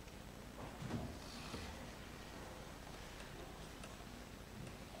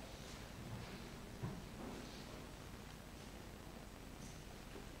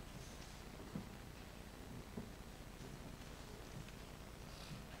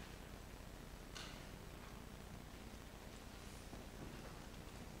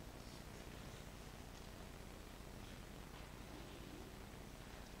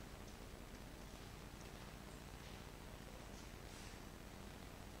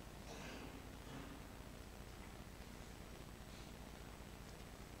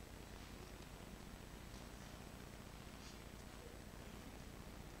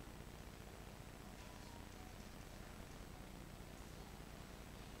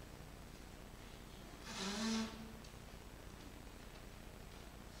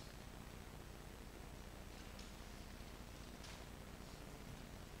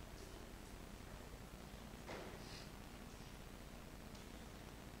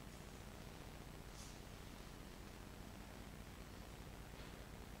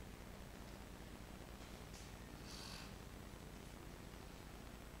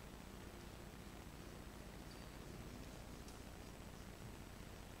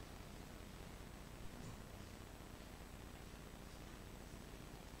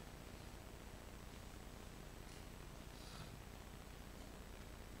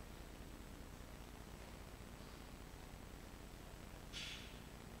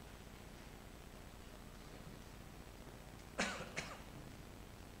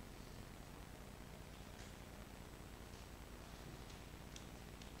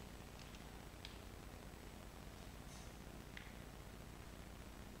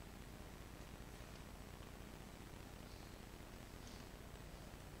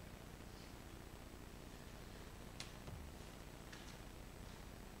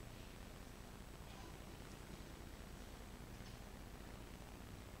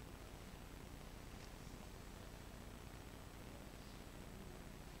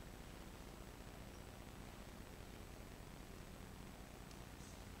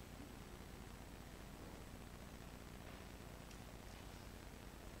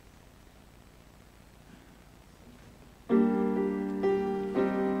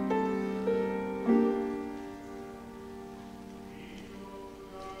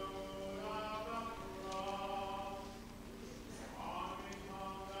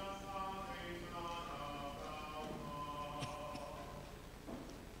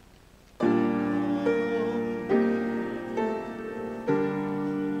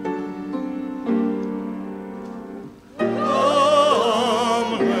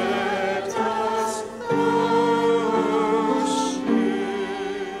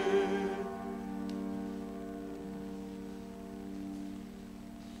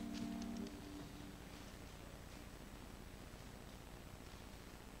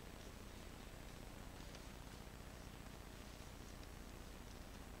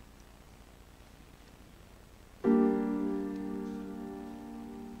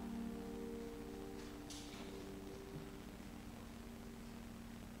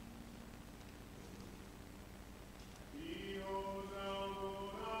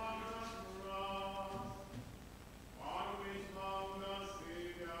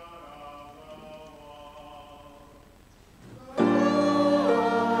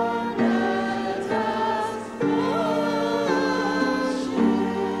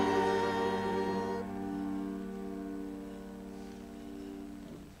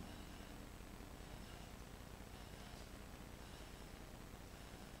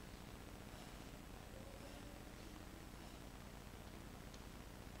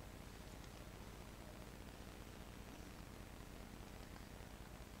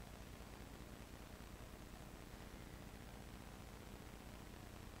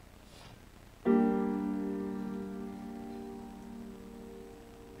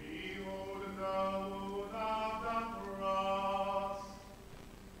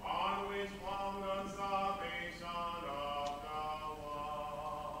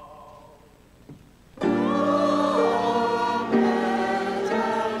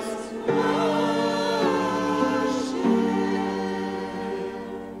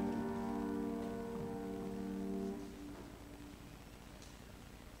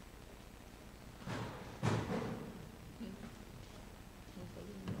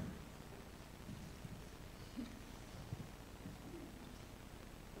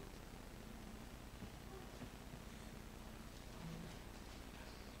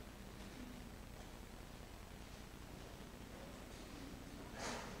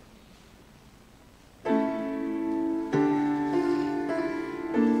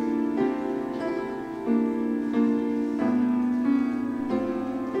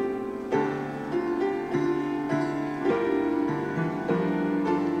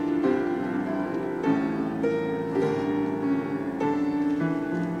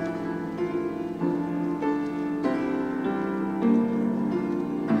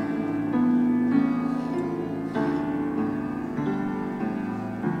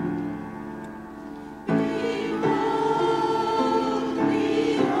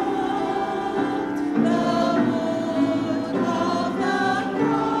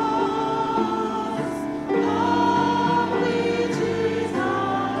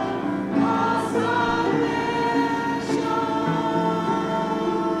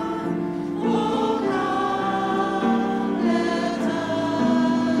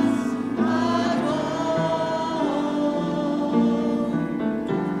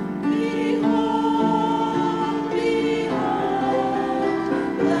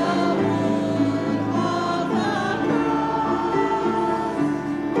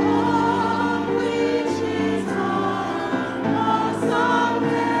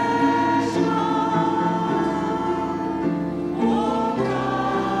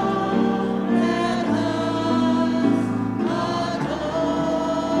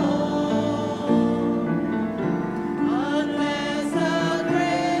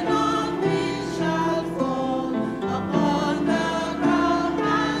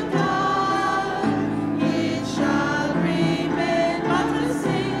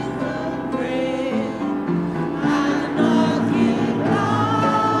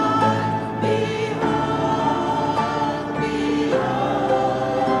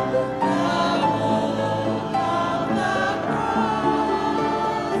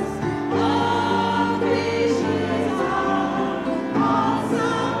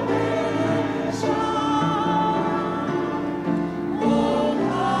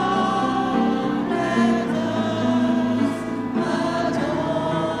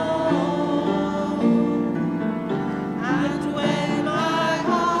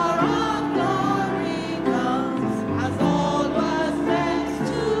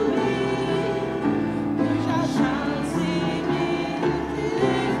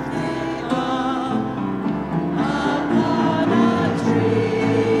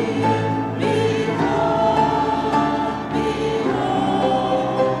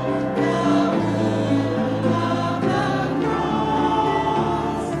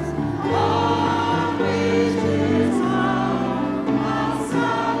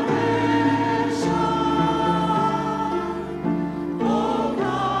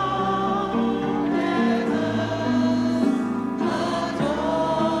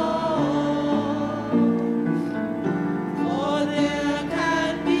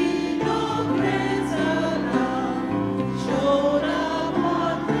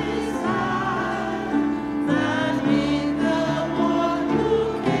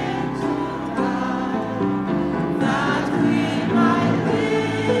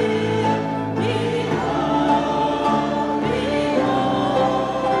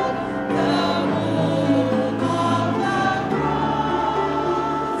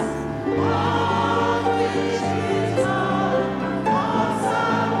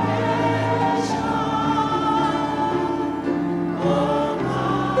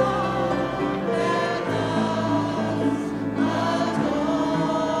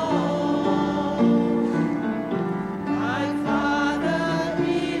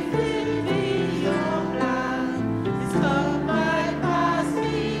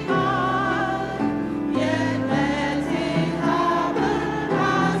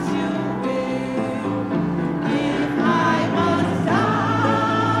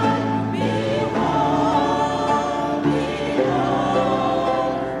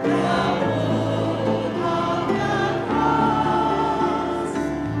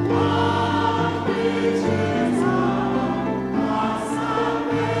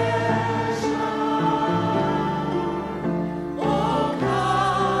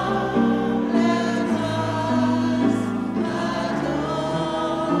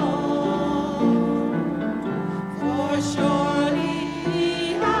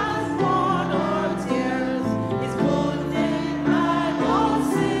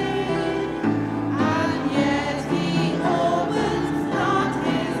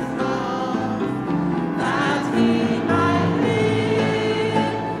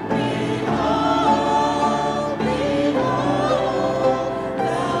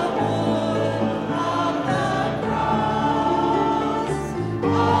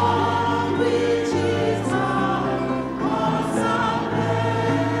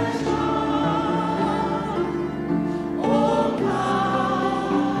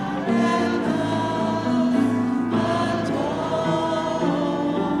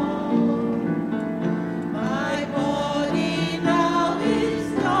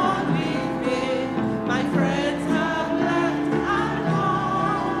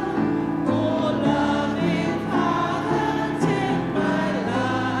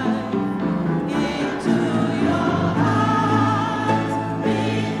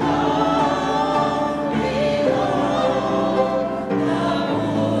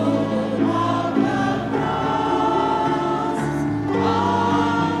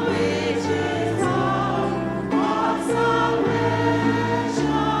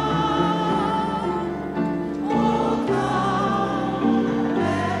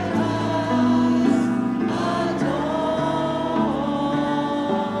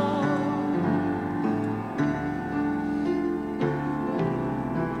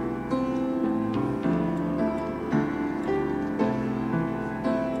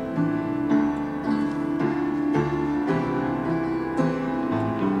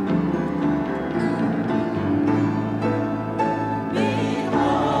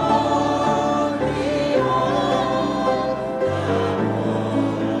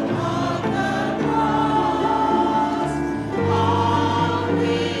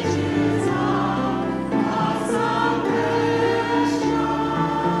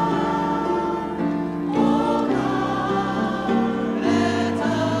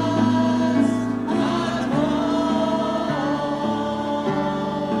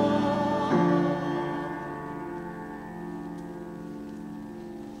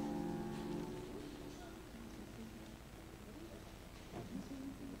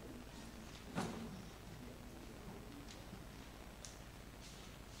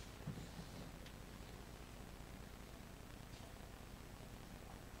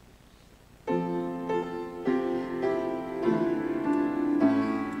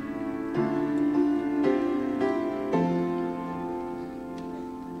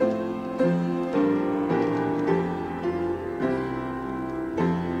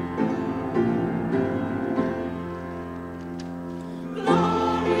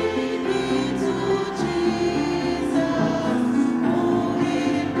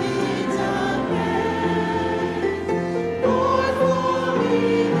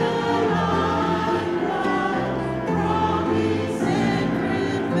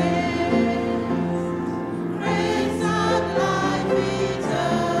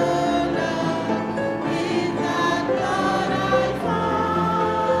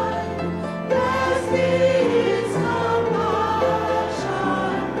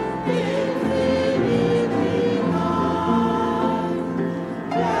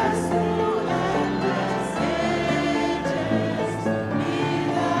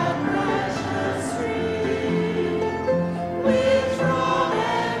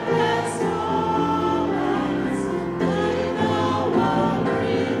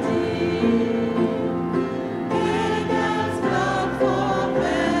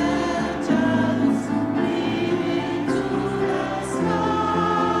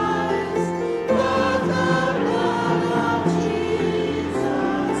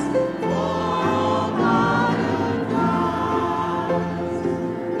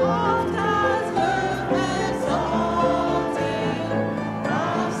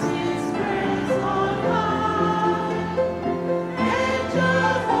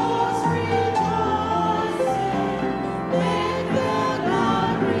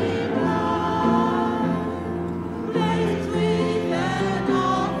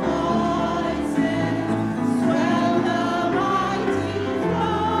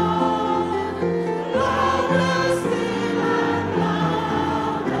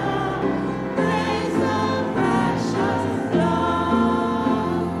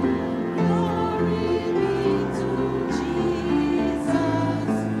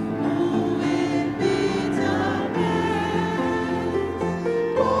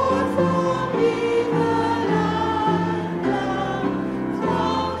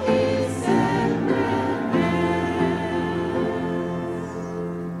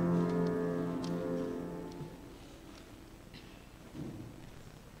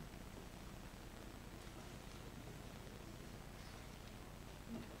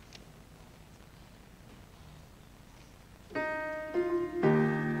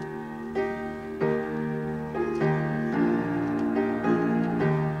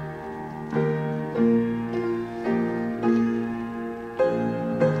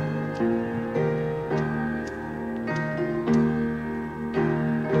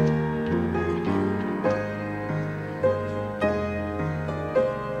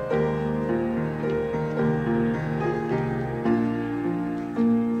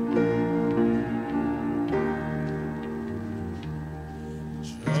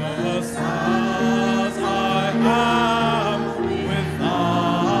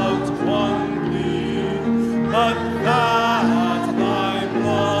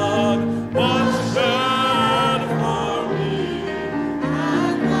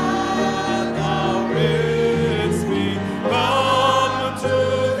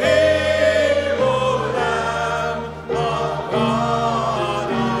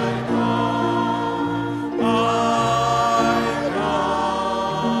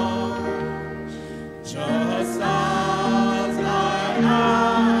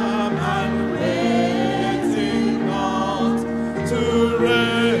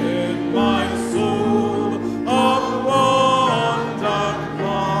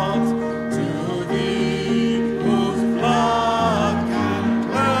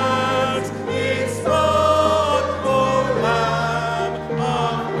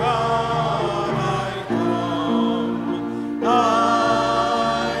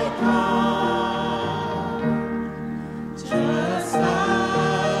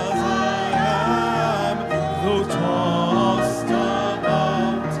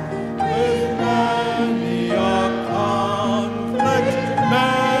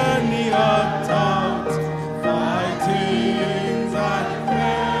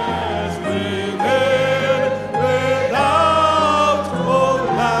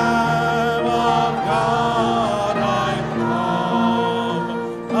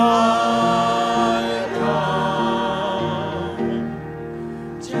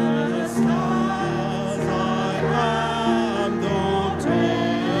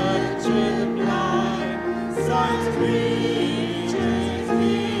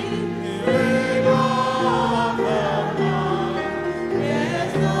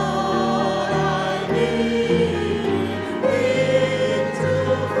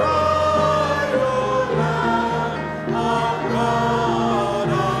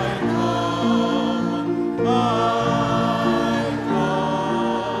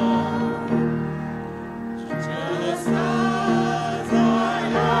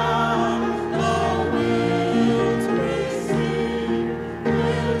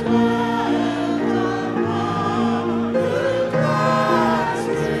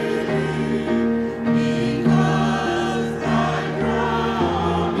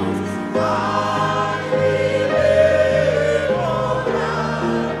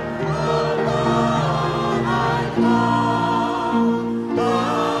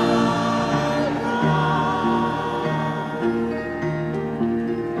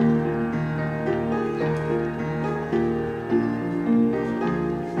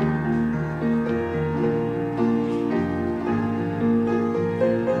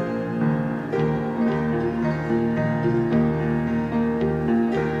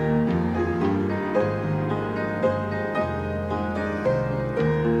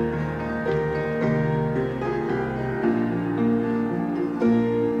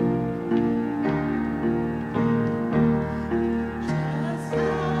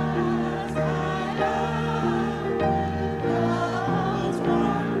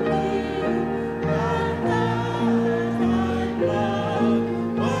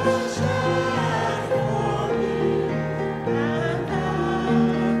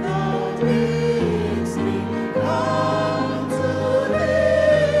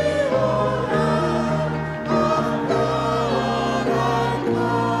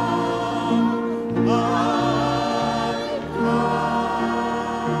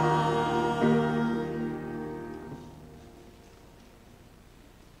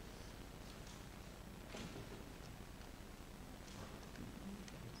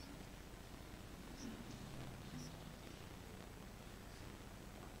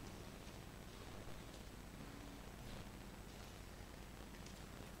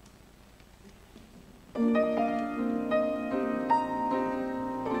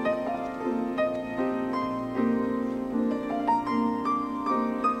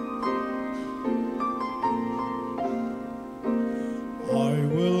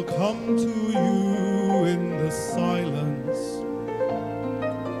 come to you in the silence.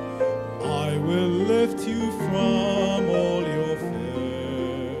 I will lift you from all your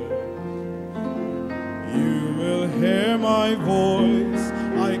fear. You will hear my voice.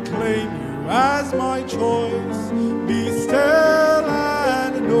 I claim you as my choice. Be still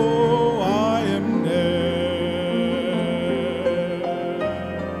and know I am near.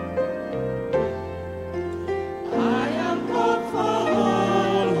 I am hope for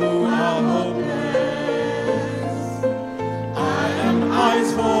all who are hopeless. I am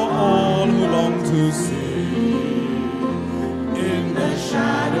eyes for all who long to see. In the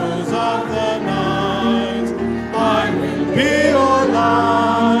shadows of the night, I will be your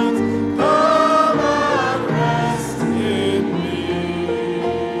light. Come and rest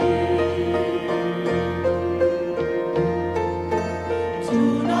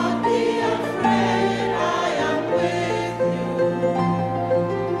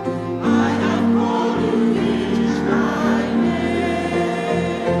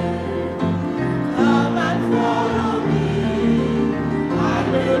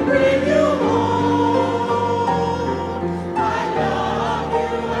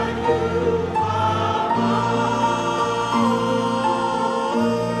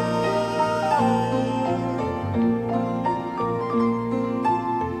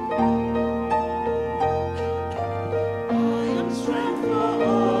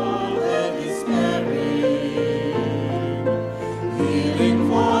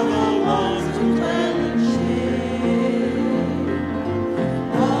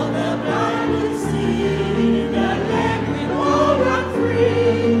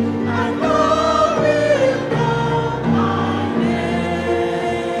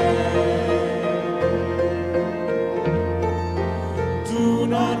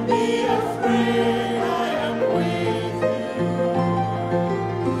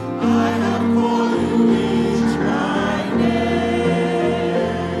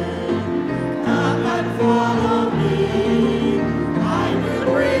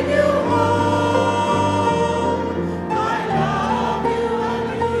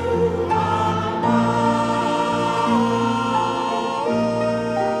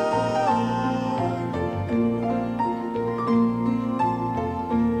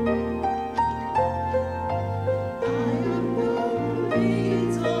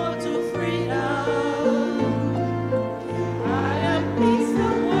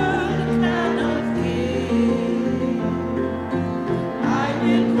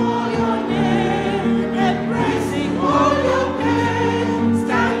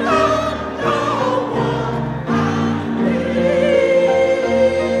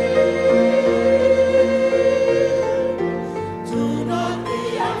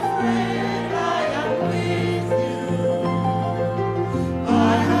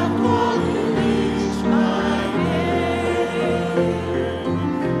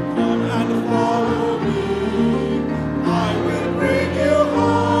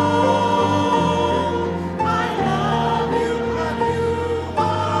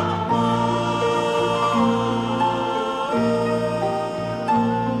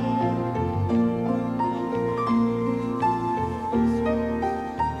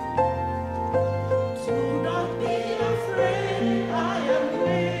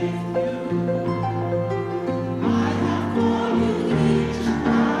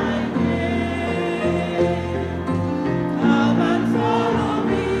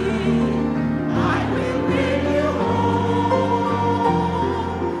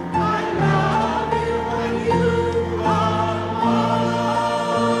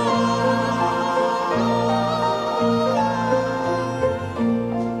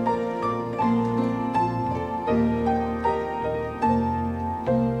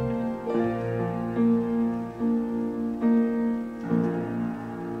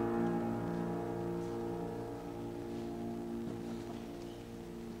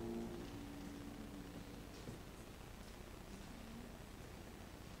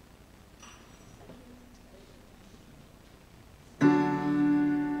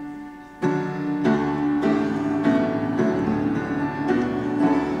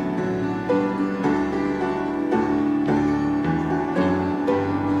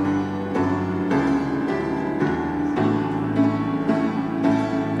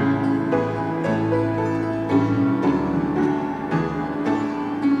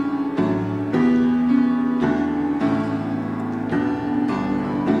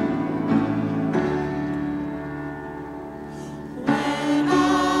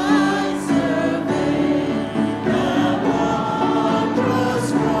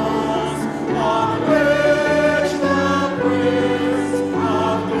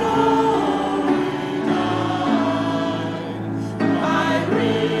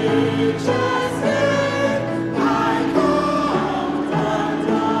Amen.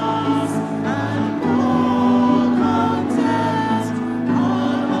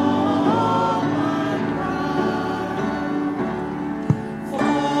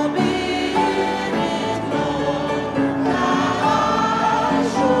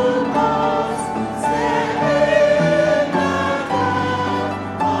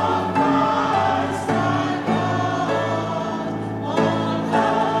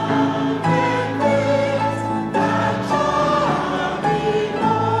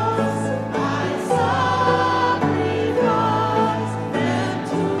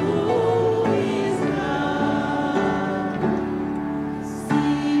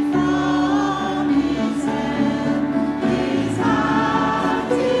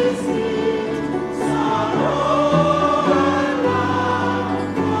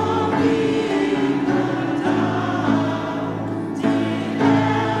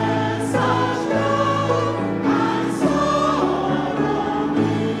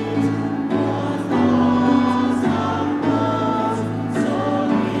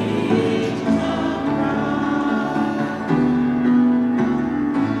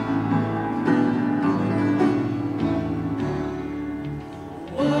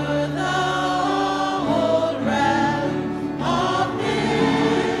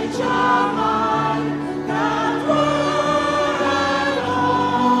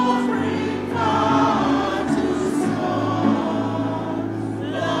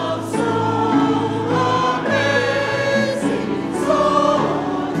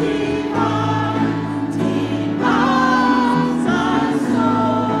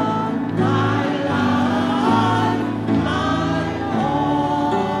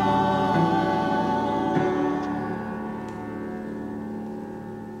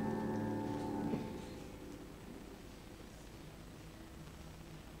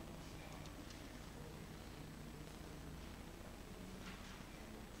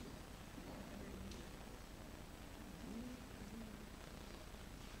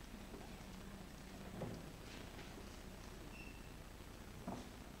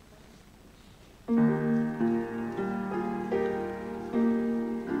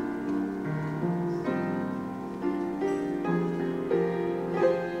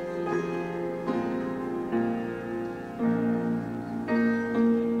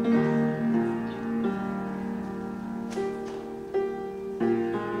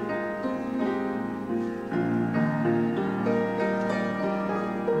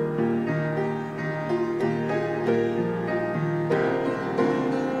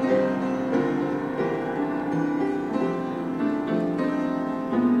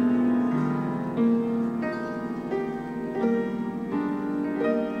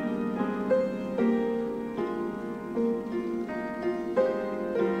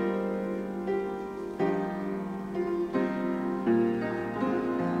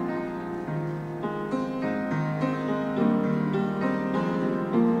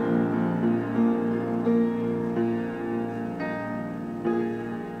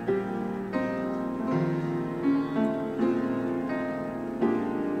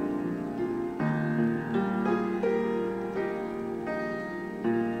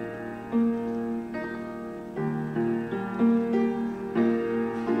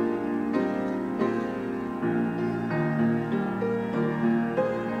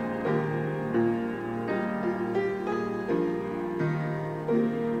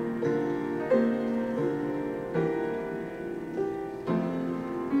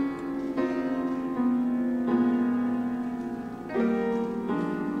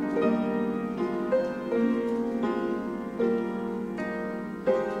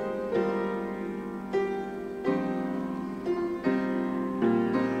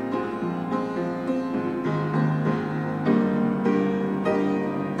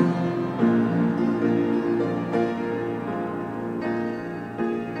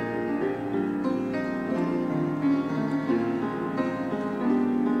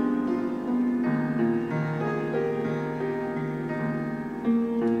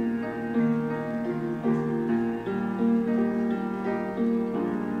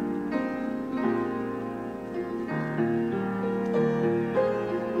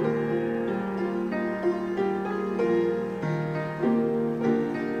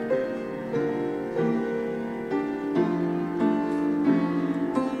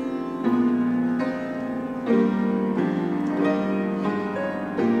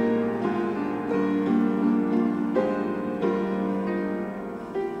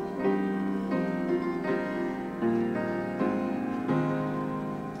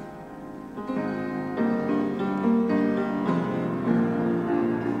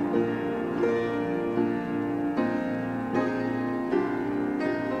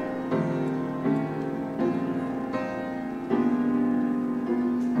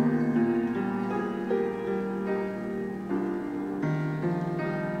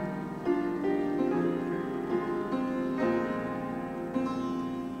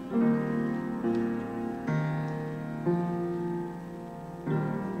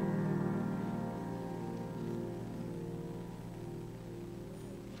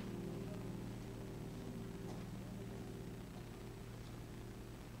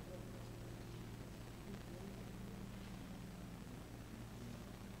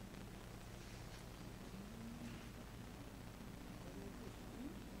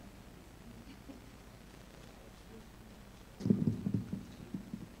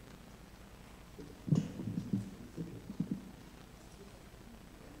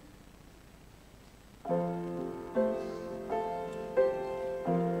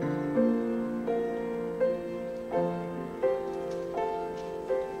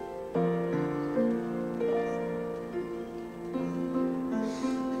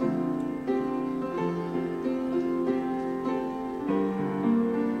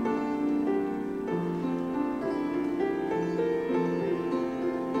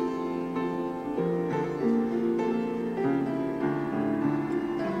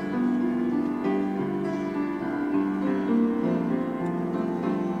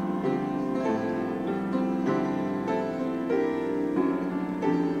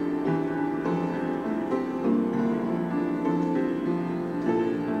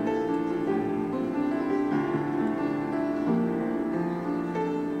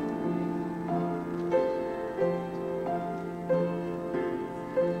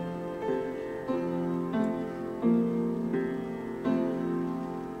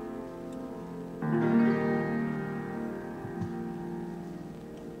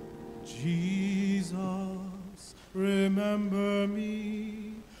 Jesus, remember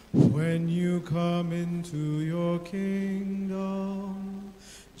me when you come into your kingdom.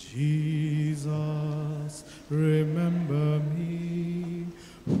 Jesus, remember me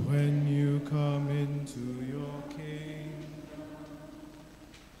when you come into your kingdom.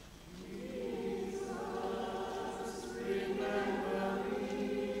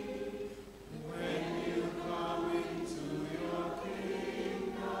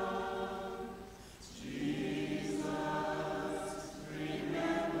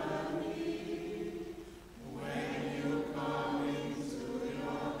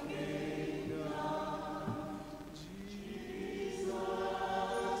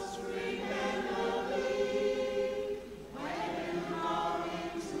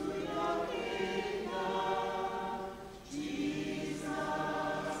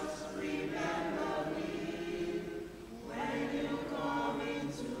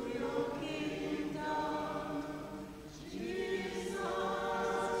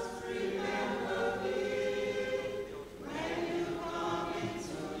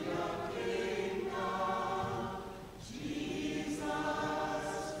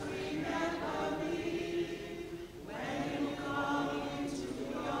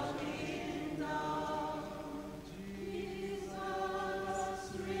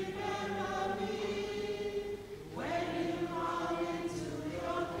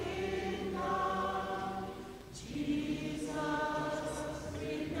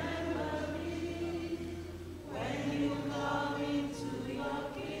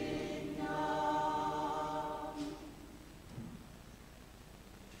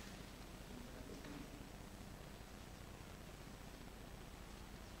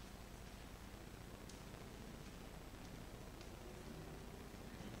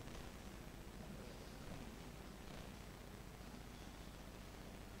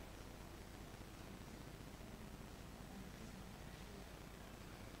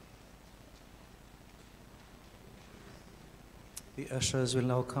 The ushers will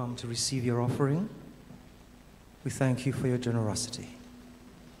now come to receive your offering. We thank you for your generosity.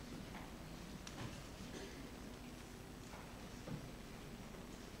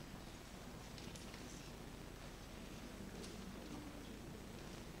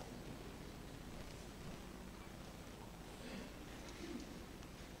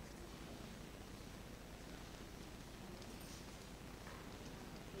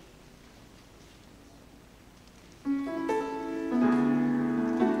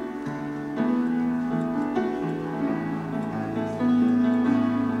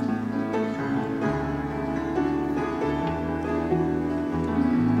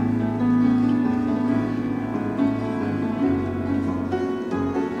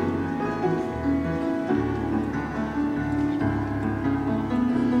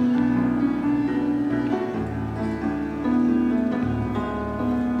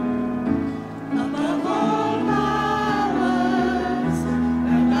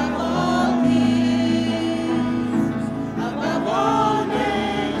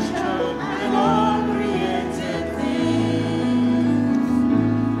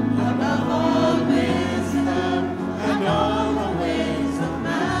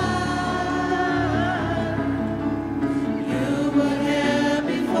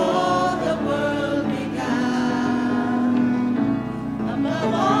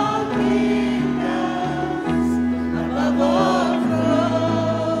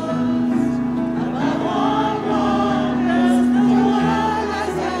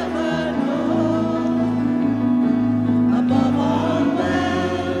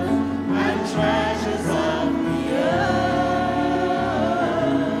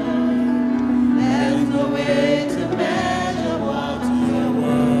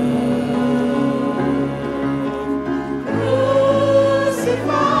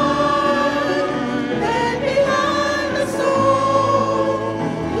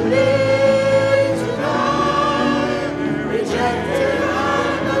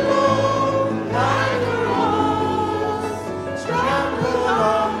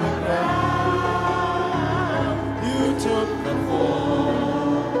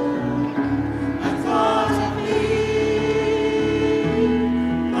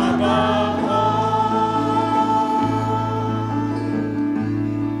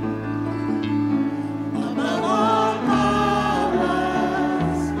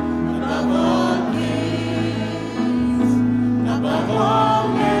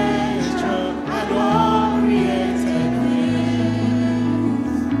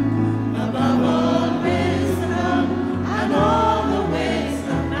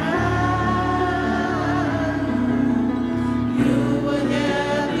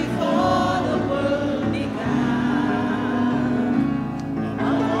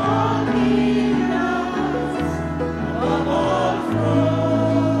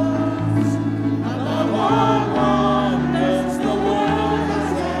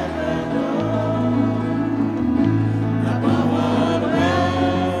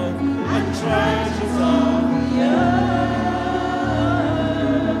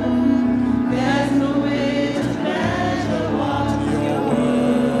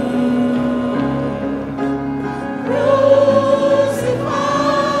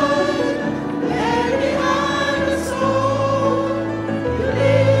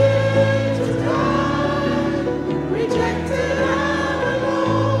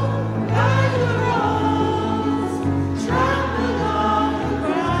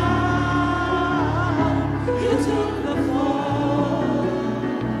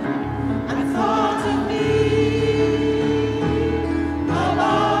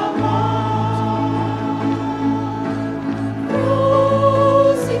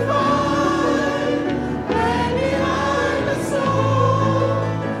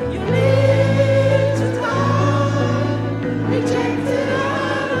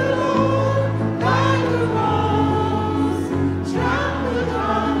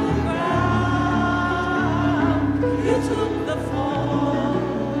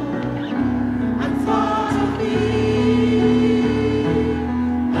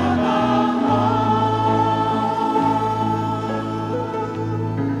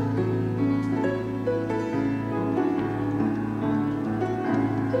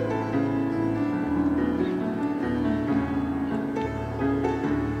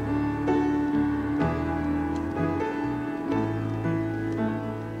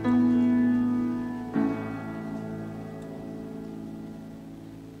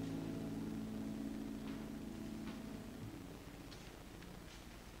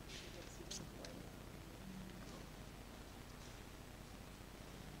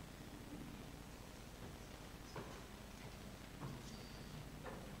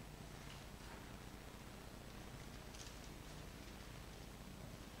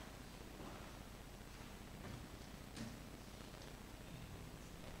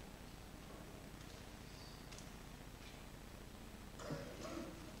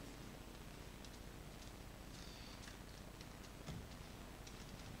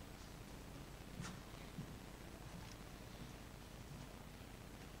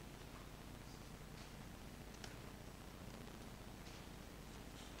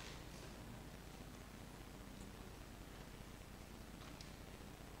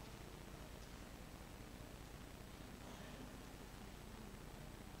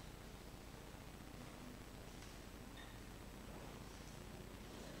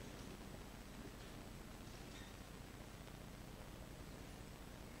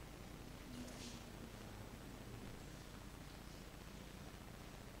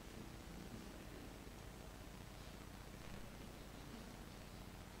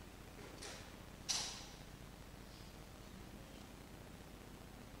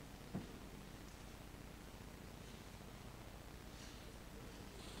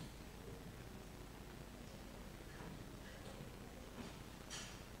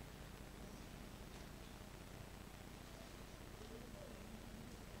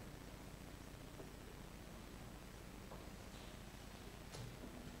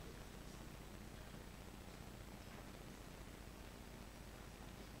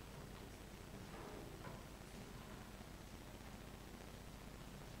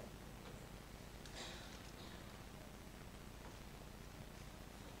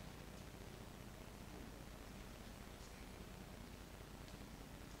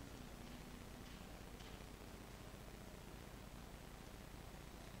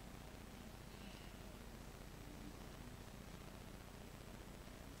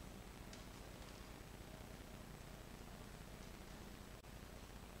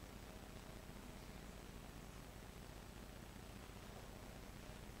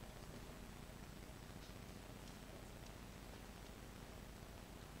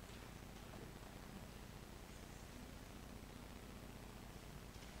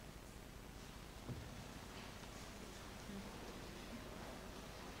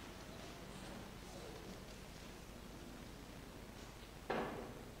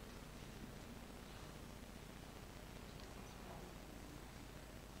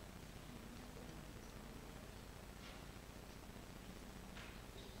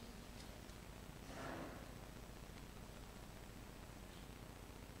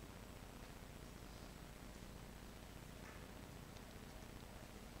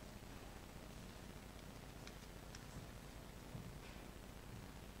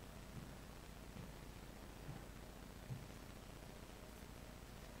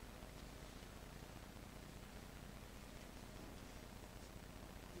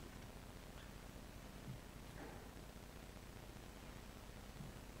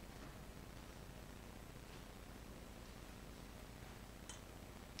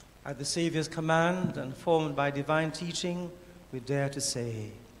 At the Savior's command and formed by divine teaching, we dare to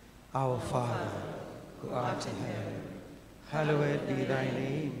say, Our Father, who art in heaven, hallowed be thy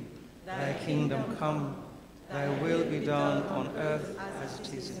name. Thy kingdom come, thy will be done on earth as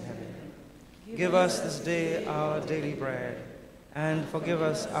it is in heaven. Give us this day our daily bread, and forgive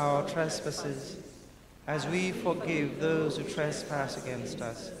us our trespasses, as we forgive those who trespass against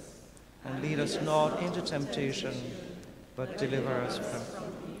us. And lead us not into temptation, but deliver us from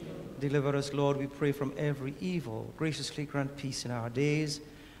evil. Deliver us, Lord, we pray, from every evil. Graciously grant peace in our days,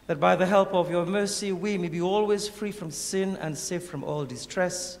 that by the help of your mercy we may be always free from sin and safe from all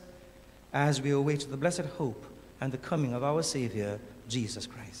distress, as we await the blessed hope and the coming of our Savior, Jesus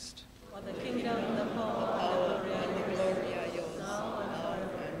Christ. For the kingdom, the power, and the glory are yours, now and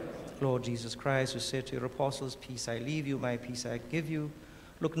forever. Lord Jesus Christ, who said to your apostles, Peace I leave you, my peace I give you,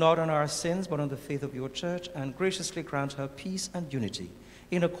 look not on our sins, but on the faith of your church, and graciously grant her peace and unity,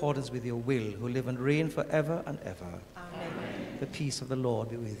 in accordance with your will, who live and reign forever and ever. Amen. The peace of the Lord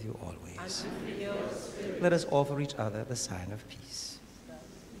be with you always. And with your spirit. Let us offer each other the sign of peace.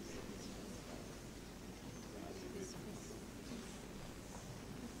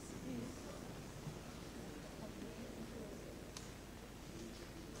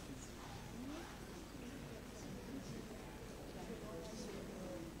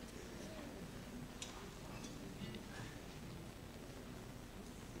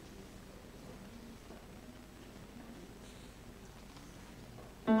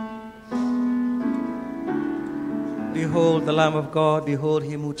 Behold the Lamb of God, behold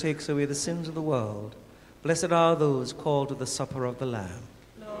him who takes away the sins of the world. Blessed are those called to the supper of the Lamb.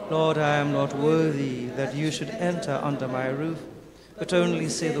 Lord, I am not worthy that you should enter under my roof, but only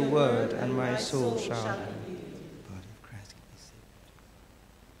say the word, and my soul shall live. Body of Christ, be saved.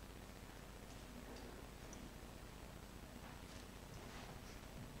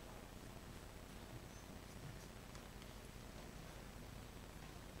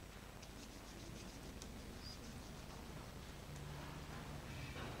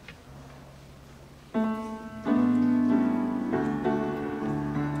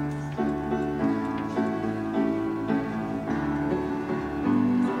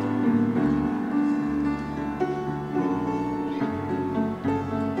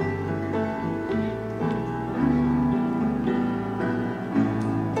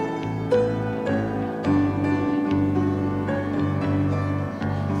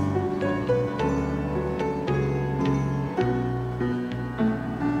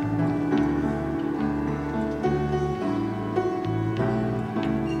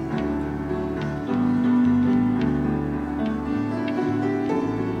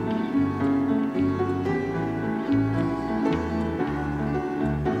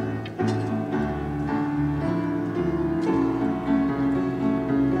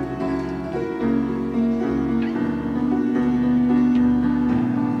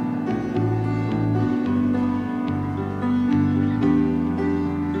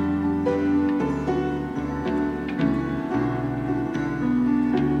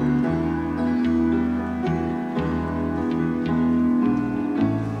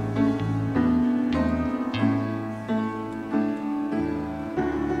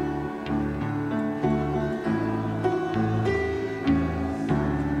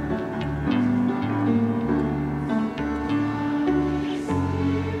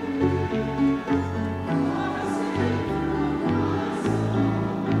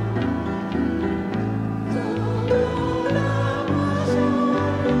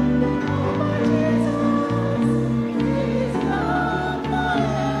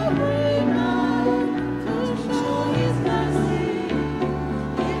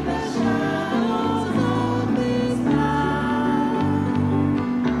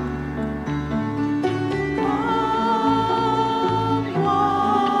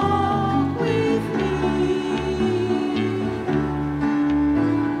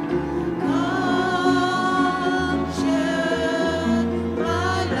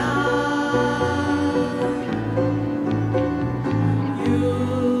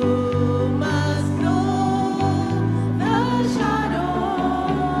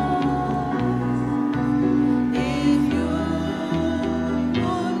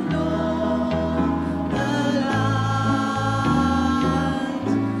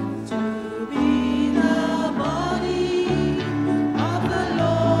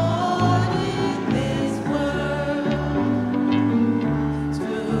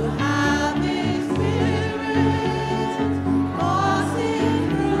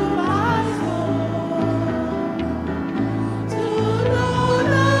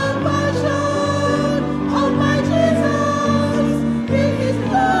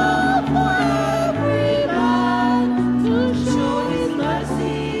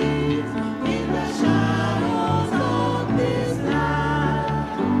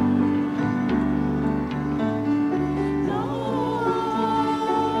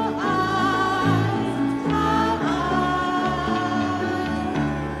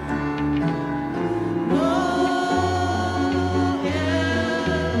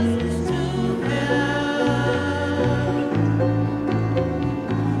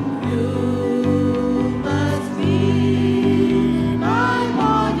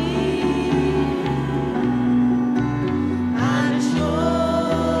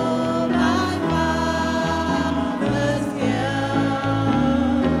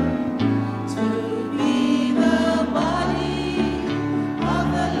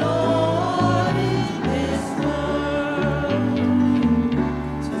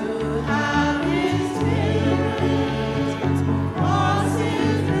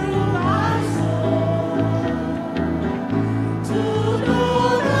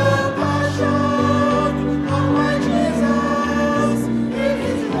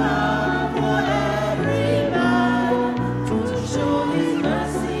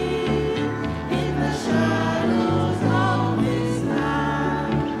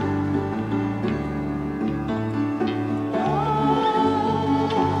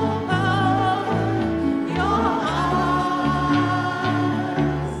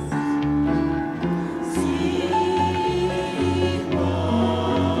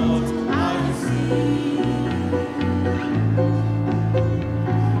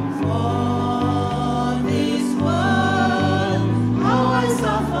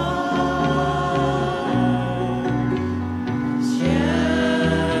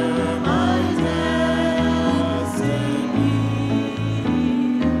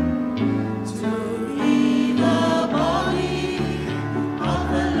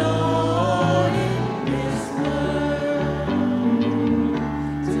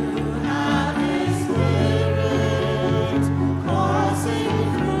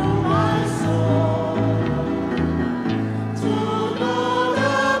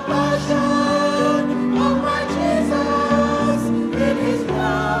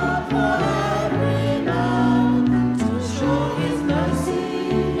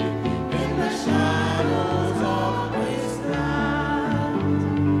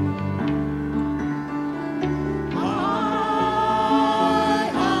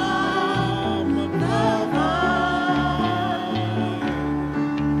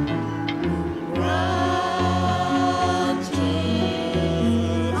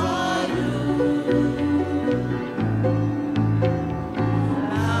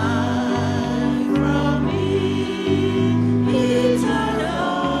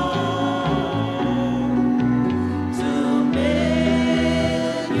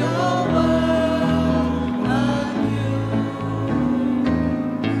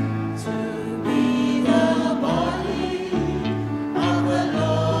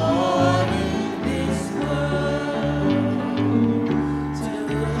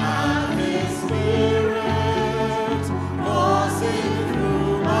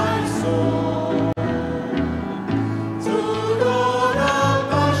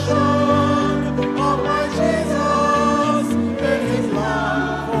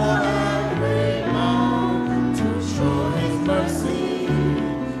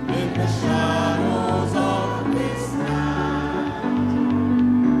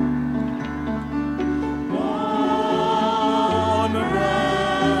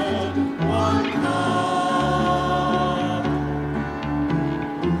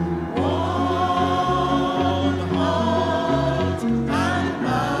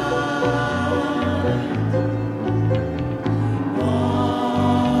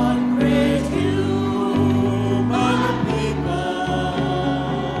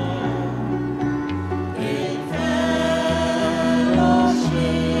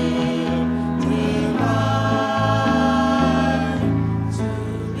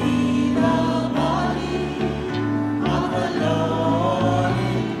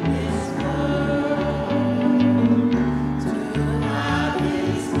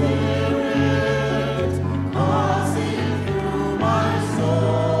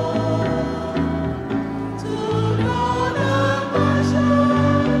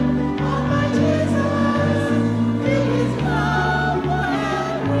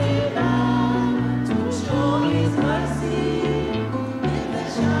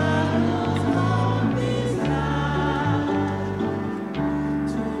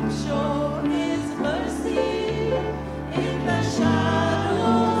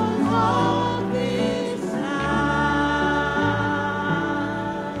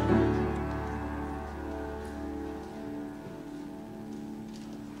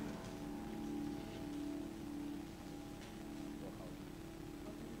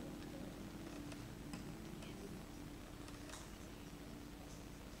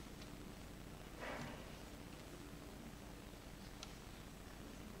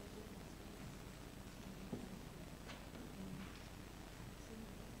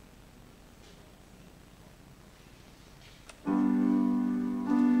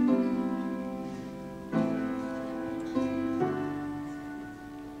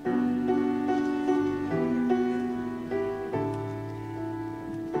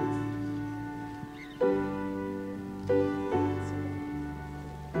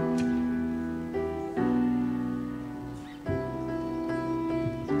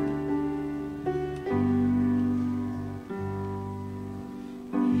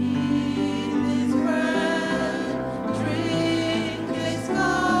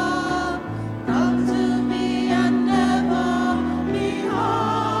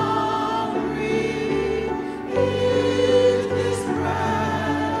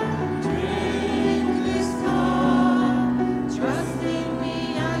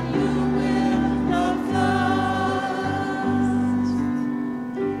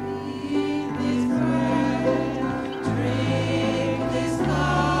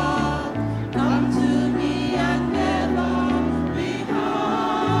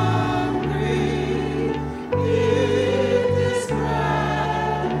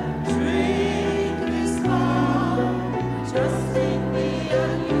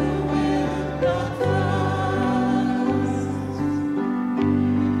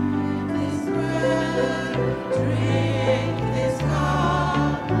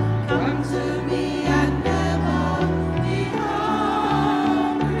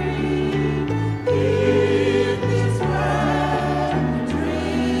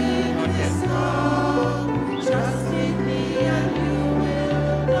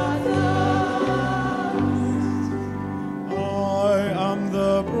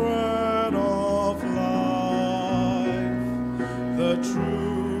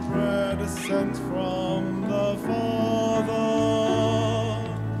 sent from the Father.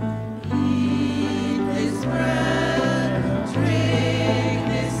 Eat this bread, drink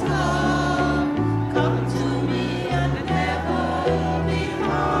this cup, come to me and never be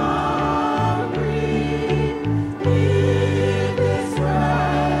hungry. Eat this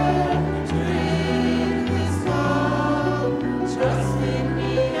bread, drink this cup, trust in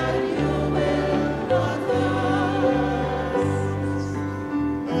me and you will not thirst.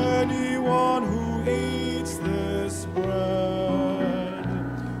 Anyone who eats this bread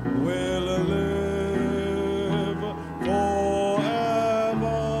will live forever.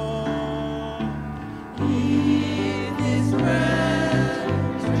 Eat this bread,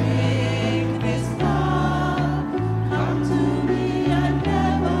 drink this cup, come to me and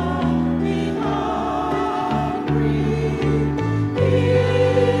never be hungry.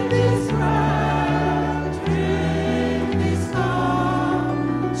 Eat this bread, drink this cup,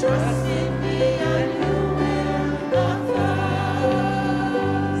 trust in me and you will not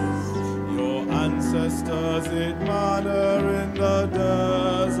thirst. Your ancestors ate manna in the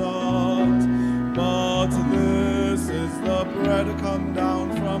desert, but this is the bread come down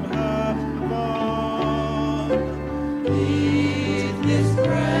from heaven. Eat this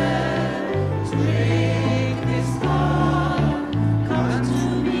bread, drink this cup, come to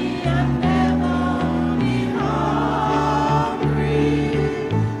me and never be hungry.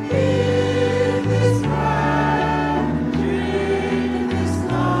 Eat this bread, drink this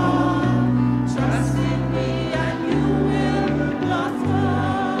cup, trust in me and you will not thirst.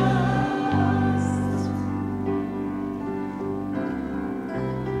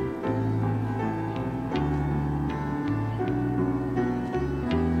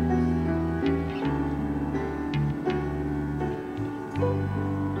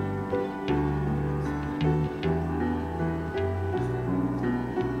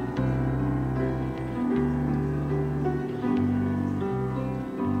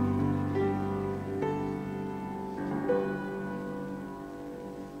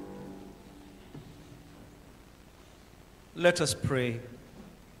 Let us pray.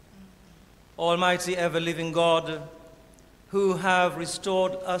 Almighty ever-living God, who have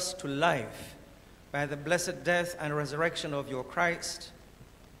restored us to life by the blessed death and resurrection of your Christ,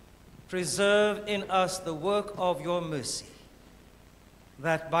 preserve in us the work of your mercy,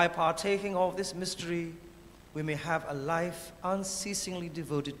 that by partaking of this mystery, we may have a life unceasingly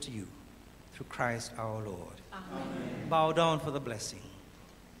devoted to you, through Christ our Lord. Amen. Bow down for the blessing.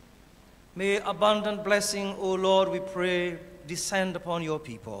 May abundant blessing, O Lord, we pray, descend upon your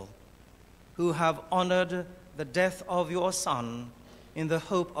people, who have honored the death of your Son in the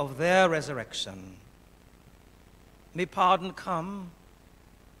hope of their resurrection. May pardon come,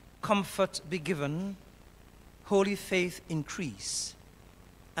 comfort be given, holy faith increase,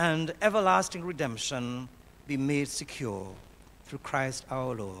 and everlasting redemption be made secure through Christ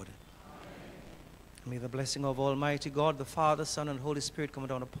our Lord. May the blessing of Almighty God, the Father, Son, and Holy Spirit come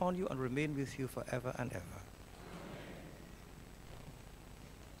down upon you and remain with you forever and ever.